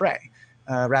exhausting their prey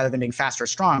rather than being faster or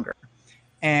stronger.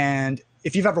 And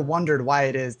if you've ever wondered why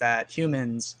it is that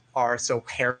humans are so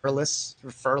hairless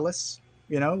or furless,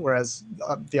 whereas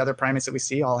the other primates that we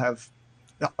see all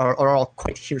are all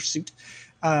quite hirsute,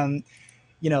 all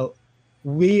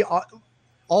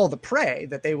the prey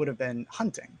that they would have been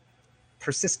hunting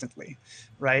persistently,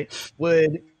 right,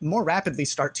 would more rapidly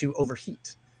start to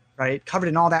overheat, right? Covered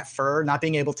in all that fur, not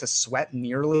being able to sweat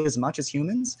nearly as much as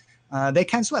humans. They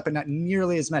can sweat, but not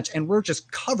nearly as much. And we're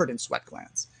just covered in sweat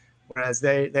glands, whereas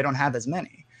they don't have as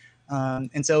many.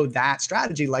 And so that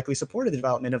strategy likely supported the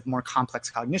development of more complex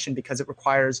cognition because it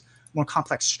requires more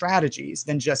complex strategies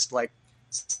than just like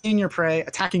seeing your prey,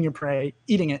 attacking your prey,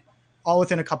 eating it, all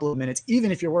within a couple of minutes,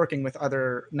 even if you're working with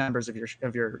other members of your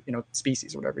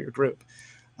species or whatever, your group.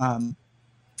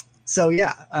 So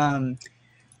yeah.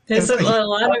 There's a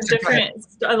lot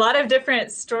of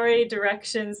different story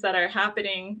directions that are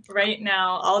happening right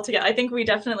now all together. I think we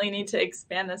definitely need to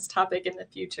expand this topic in the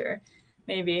future,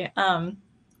 maybe.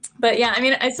 But yeah, I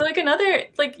mean, I feel like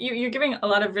you're giving a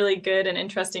lot of really good and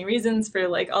interesting reasons for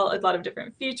like a lot of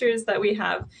different features that we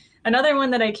have. Another one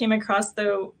that I came across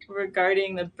though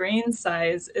regarding the brain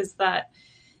size is that,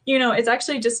 it's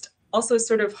actually just also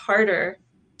sort of harder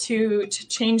to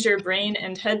change your brain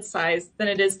and head size than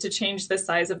it is to change the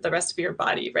size of the rest of your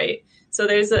body, right? So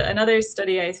there's another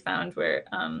study I found where,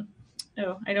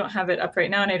 I don't have it up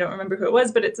right now and I don't remember who it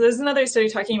was, but there's another study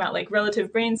talking about like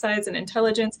relative brain size and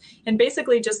intelligence. And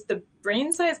basically just the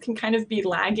brain size can kind of be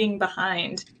lagging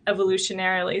behind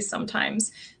evolutionarily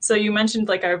sometimes. So you mentioned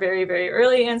like our very, very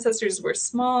early ancestors were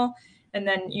small and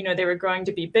then, they were growing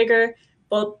to be bigger.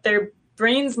 Well, their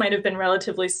brains might have been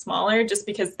relatively smaller just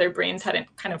because their brains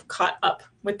hadn't kind of caught up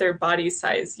with their body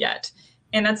size yet.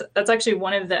 And that's actually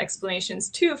one of the explanations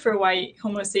too for why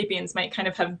Homo sapiens might kind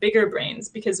of have bigger brains,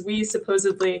 because we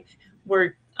supposedly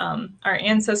were, our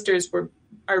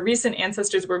recent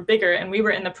ancestors were bigger, and we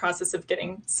were in the process of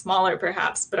getting smaller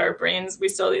perhaps, but our brains, we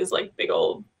still have these like big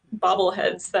old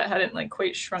bobbleheads that hadn't like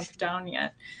quite shrunk down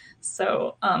yet.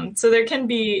 So so there can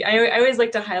be, I always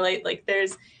like to highlight, like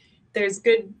there's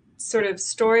good sort of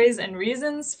stories and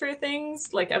reasons for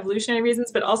things, like evolutionary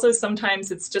reasons, but also sometimes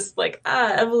it's just like,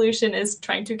 evolution is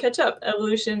trying to catch up.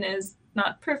 Evolution is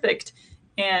not perfect.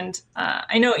 And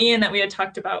I know, Ian, that we had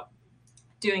talked about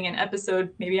doing an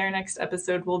episode, maybe our next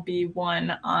episode will be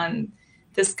one on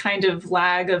this kind of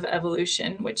lag of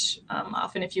evolution, which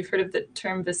often, if you've heard of the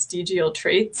term vestigial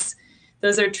traits,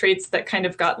 those are traits that kind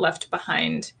of got left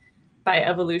behind by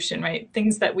evolution, right?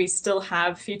 Things that we still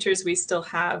have, features we still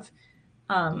have,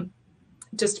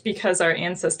 just because our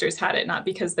ancestors had it, not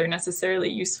because they're necessarily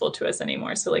useful to us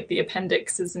anymore. So like the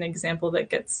appendix is an example that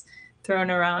gets thrown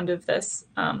around of this,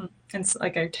 and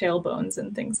like our tailbones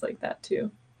and things like that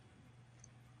too.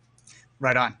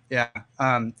 Right on. Yeah.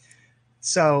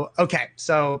 Okay.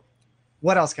 So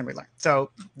what else can we learn?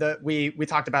 So we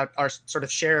talked about our sort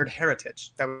of shared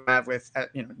heritage that we have with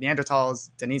Neanderthals,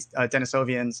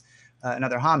 Denisovians, and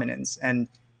other hominins, and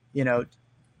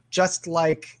just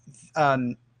like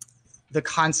the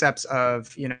concepts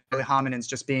of early hominins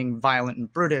just being violent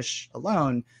and brutish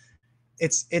alone,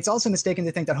 it's also mistaken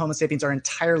to think that Homo sapiens are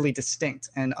entirely distinct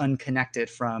and unconnected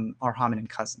from our hominin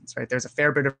cousins, right? There's a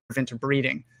fair bit of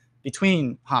interbreeding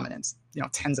between hominins,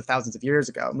 tens of thousands of years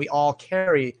ago, and we all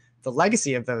carry the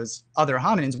legacy of those other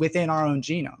hominins within our own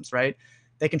genomes, right?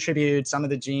 They contribute some of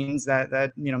the genes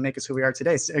that make us who we are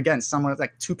today. So again, somewhere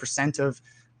like 2% of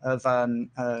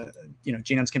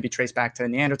genomes can be traced back to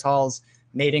Neanderthals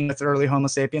mating with early Homo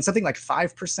sapiens. Something like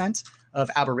 5%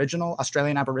 of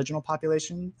Australian Aboriginal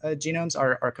population genomes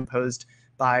are composed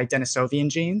by Denisovian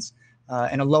genes,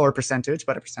 and a lower percentage,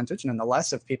 but a percentage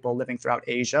nonetheless, of people living throughout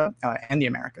Asia and the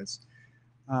Americas.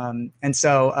 And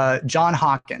so John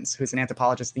Hawkins, who's an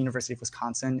anthropologist at the University of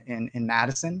Wisconsin in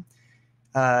Madison,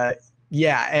 and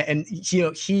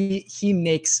he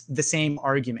makes the same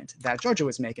argument that Giorgia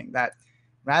was making, that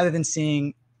rather than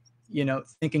seeing,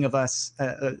 thinking of us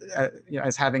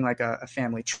as having like a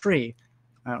family tree,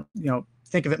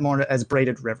 think of it more as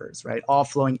braided rivers, right? All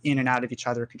flowing in and out of each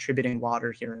other, contributing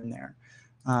water here and there.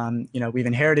 We've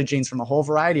inherited genes from a whole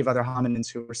variety of other hominins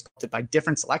who were sculpted by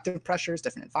different selective pressures,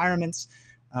 different environments,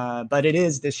 but it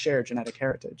is this shared genetic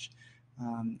heritage.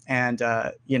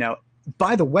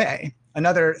 By the way,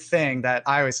 another thing that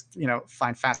I always,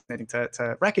 find fascinating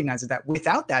to recognize is that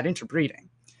without that interbreeding,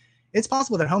 it's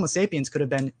possible that Homo sapiens could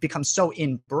have become so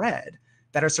inbred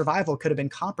that our survival could have been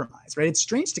compromised, right? It's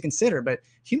strange to consider, but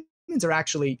humans are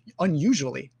actually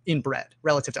unusually inbred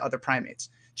relative to other primates.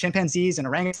 Chimpanzees and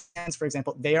orangutans, for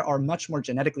example, they are much more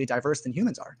genetically diverse than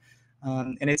humans are.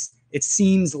 And it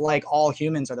seems like all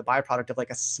humans are the byproduct of like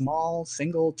a small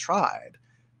single tribe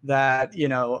that,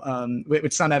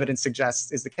 which some evidence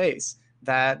suggests is the case,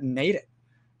 that made it.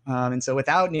 And so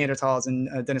without Neanderthals and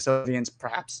Denisovians,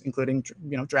 perhaps including,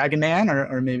 Dragon Man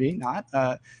or maybe not,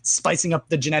 spicing up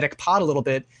the genetic pot a little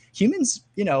bit, humans,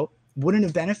 wouldn't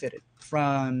have benefited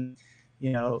from,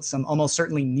 some almost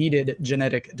certainly needed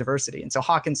genetic diversity. And so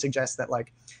Hawkins suggests that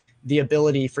like the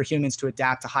ability for humans to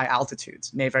adapt to high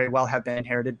altitudes may very well have been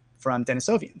inherited from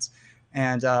Denisovians.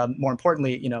 And more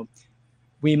importantly,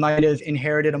 we might have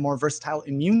inherited a more versatile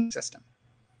immune system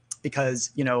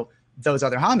because, those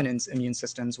other hominins' immune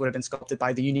systems would have been sculpted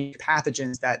by the unique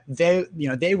pathogens that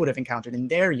they would have encountered in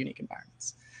their unique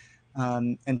environments.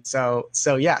 And so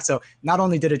not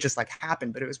only did it just like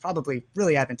happen, but it was probably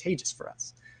really advantageous for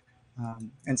us.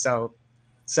 So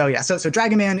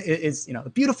Dragon Man is a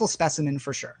beautiful specimen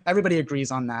for sure. Everybody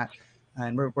agrees on that.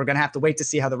 And we're going to have to wait to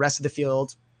see how the rest of the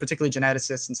field, particularly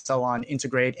geneticists and so on,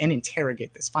 integrate and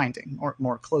interrogate this finding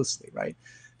more closely, right?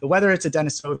 But whether it's a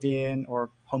Denisovian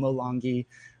or Homo longi,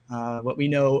 what we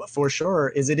know for sure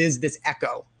is it is this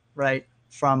echo, right,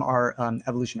 from our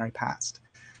evolutionary past.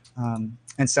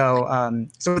 So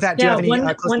with that, do you have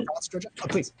any closing thoughts, Georgia? Oh,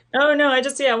 please. Oh no,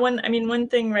 one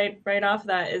thing right off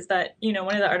that is that,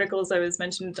 one of the articles I was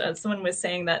mentioned, someone was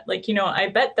saying that, like, I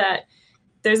bet that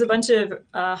there's a bunch of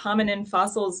hominin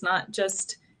fossils, not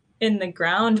just in the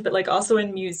ground, but like also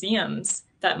in museums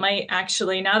that might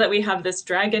actually, now that we have this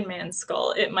Dragon Man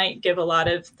skull, it might give a lot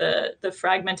of the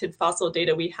fragmented fossil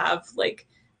data we have, like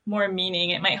more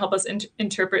meaning. It might help us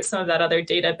interpret some of that other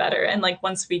data better. And like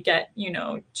once we get, you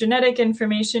know, genetic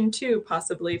information too,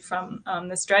 possibly from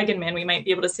this dragon man, we might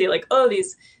be able to see like, oh,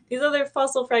 these other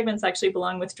fossil fragments actually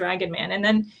belong with dragon man.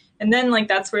 And then like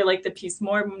that's where like the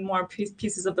more and more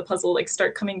pieces of the puzzle like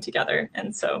start coming together.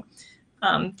 And so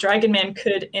dragon man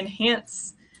could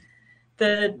enhance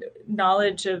the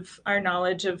knowledge of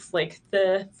like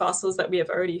the fossils that we have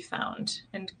already found,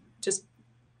 and just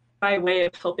by way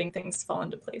of helping things fall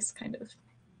into place, kind of.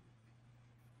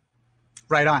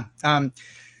 Right on.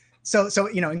 So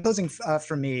you know, in closing,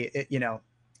 for me, you know,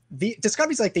 the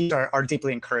discoveries like these are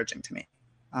deeply encouraging to me.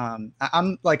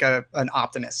 I'm like an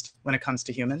optimist when it comes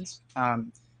to humans.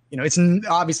 You know, it's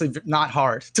obviously not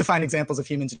hard to find examples of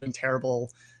humans doing terrible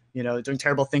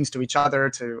things to each other,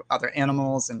 to other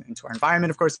animals, and to our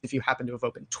environment. Of course, if you happen to have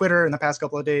opened Twitter in the past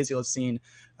couple of days, you'll have seen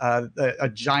a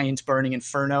giant burning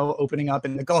inferno opening up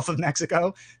in the Gulf of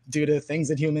Mexico due to things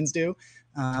that humans do.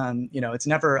 You know, it's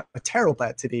never a terrible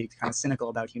bet to be kind of cynical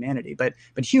about humanity, but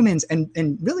humans,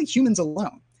 and really humans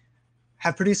alone,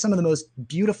 have produced some of the most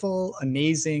beautiful,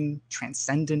 amazing,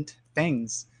 transcendent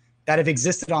things that have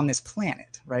existed on this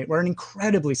planet, right? We're an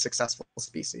incredibly successful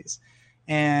species.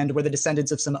 And we're the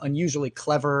descendants of some unusually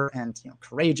clever and, you know,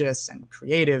 courageous and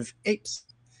creative apes.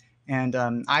 And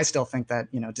I still think that,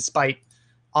 you know, despite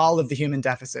all of the human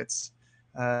deficits,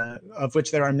 of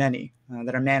which there are many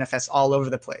that are manifest all over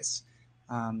the place,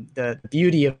 the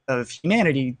beauty of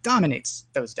humanity dominates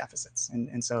those deficits.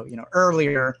 And so, you know,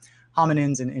 earlier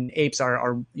hominins and apes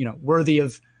are you know, worthy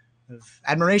of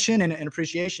admiration and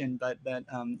appreciation. But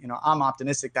you know, I'm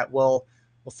optimistic that we'll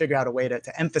figure out a way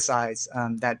to emphasize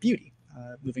that beauty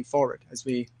moving forward as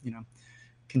we, you know,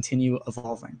 continue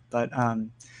evolving. But all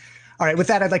right, with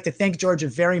that, I'd like to thank Giorgia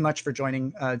very much for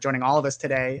joining all of us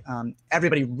today.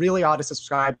 Everybody really ought to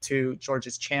subscribe to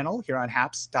Giorgia's channel here on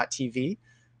haps.tv.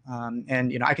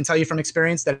 And you know, I can tell you from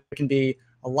experience that it can be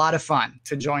a lot of fun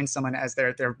to join someone as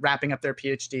they're wrapping up their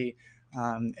PhD.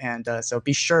 So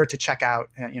be sure to check out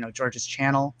you know, Giorgia's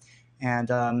channel. And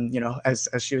you know, as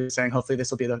she was saying, hopefully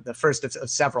this will be the first of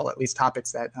several, at least,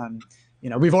 topics that you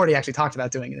know, we've already actually talked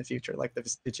about doing in the future, like the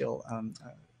vestigial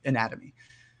anatomy.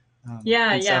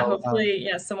 Hopefully,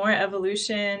 some more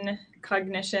evolution,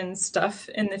 cognition stuff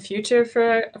in the future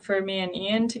for me and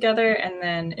Ian together. And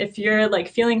then if you're like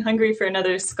feeling hungry for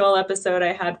another skull episode,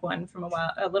 I had one from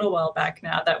a little while back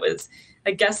now that was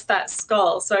a guess that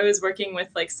skull. So I was working with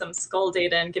like some skull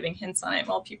data and giving hints on it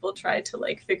while people try to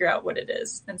like figure out what it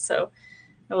is. And so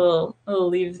I will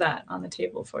leave that on the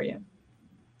table for you.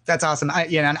 That's awesome.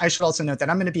 And I should also note that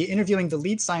I'm going to be interviewing the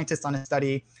lead scientist on a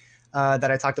study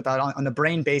that I talked about on the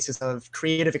brain basis of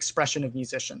creative expression of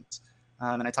musicians.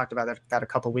 And I talked about that a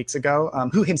couple weeks ago,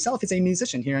 who himself is a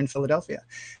musician here in Philadelphia.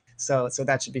 So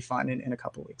that should be fun in a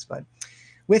couple weeks. But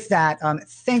with that,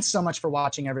 thanks so much for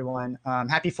watching, everyone.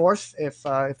 Happy 4th, if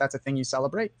that's a thing you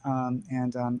celebrate.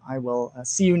 I will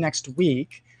see you next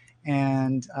week.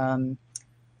 And so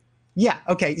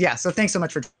thanks so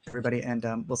much for everybody, and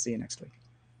we'll see you next week.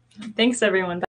 Thanks, everyone.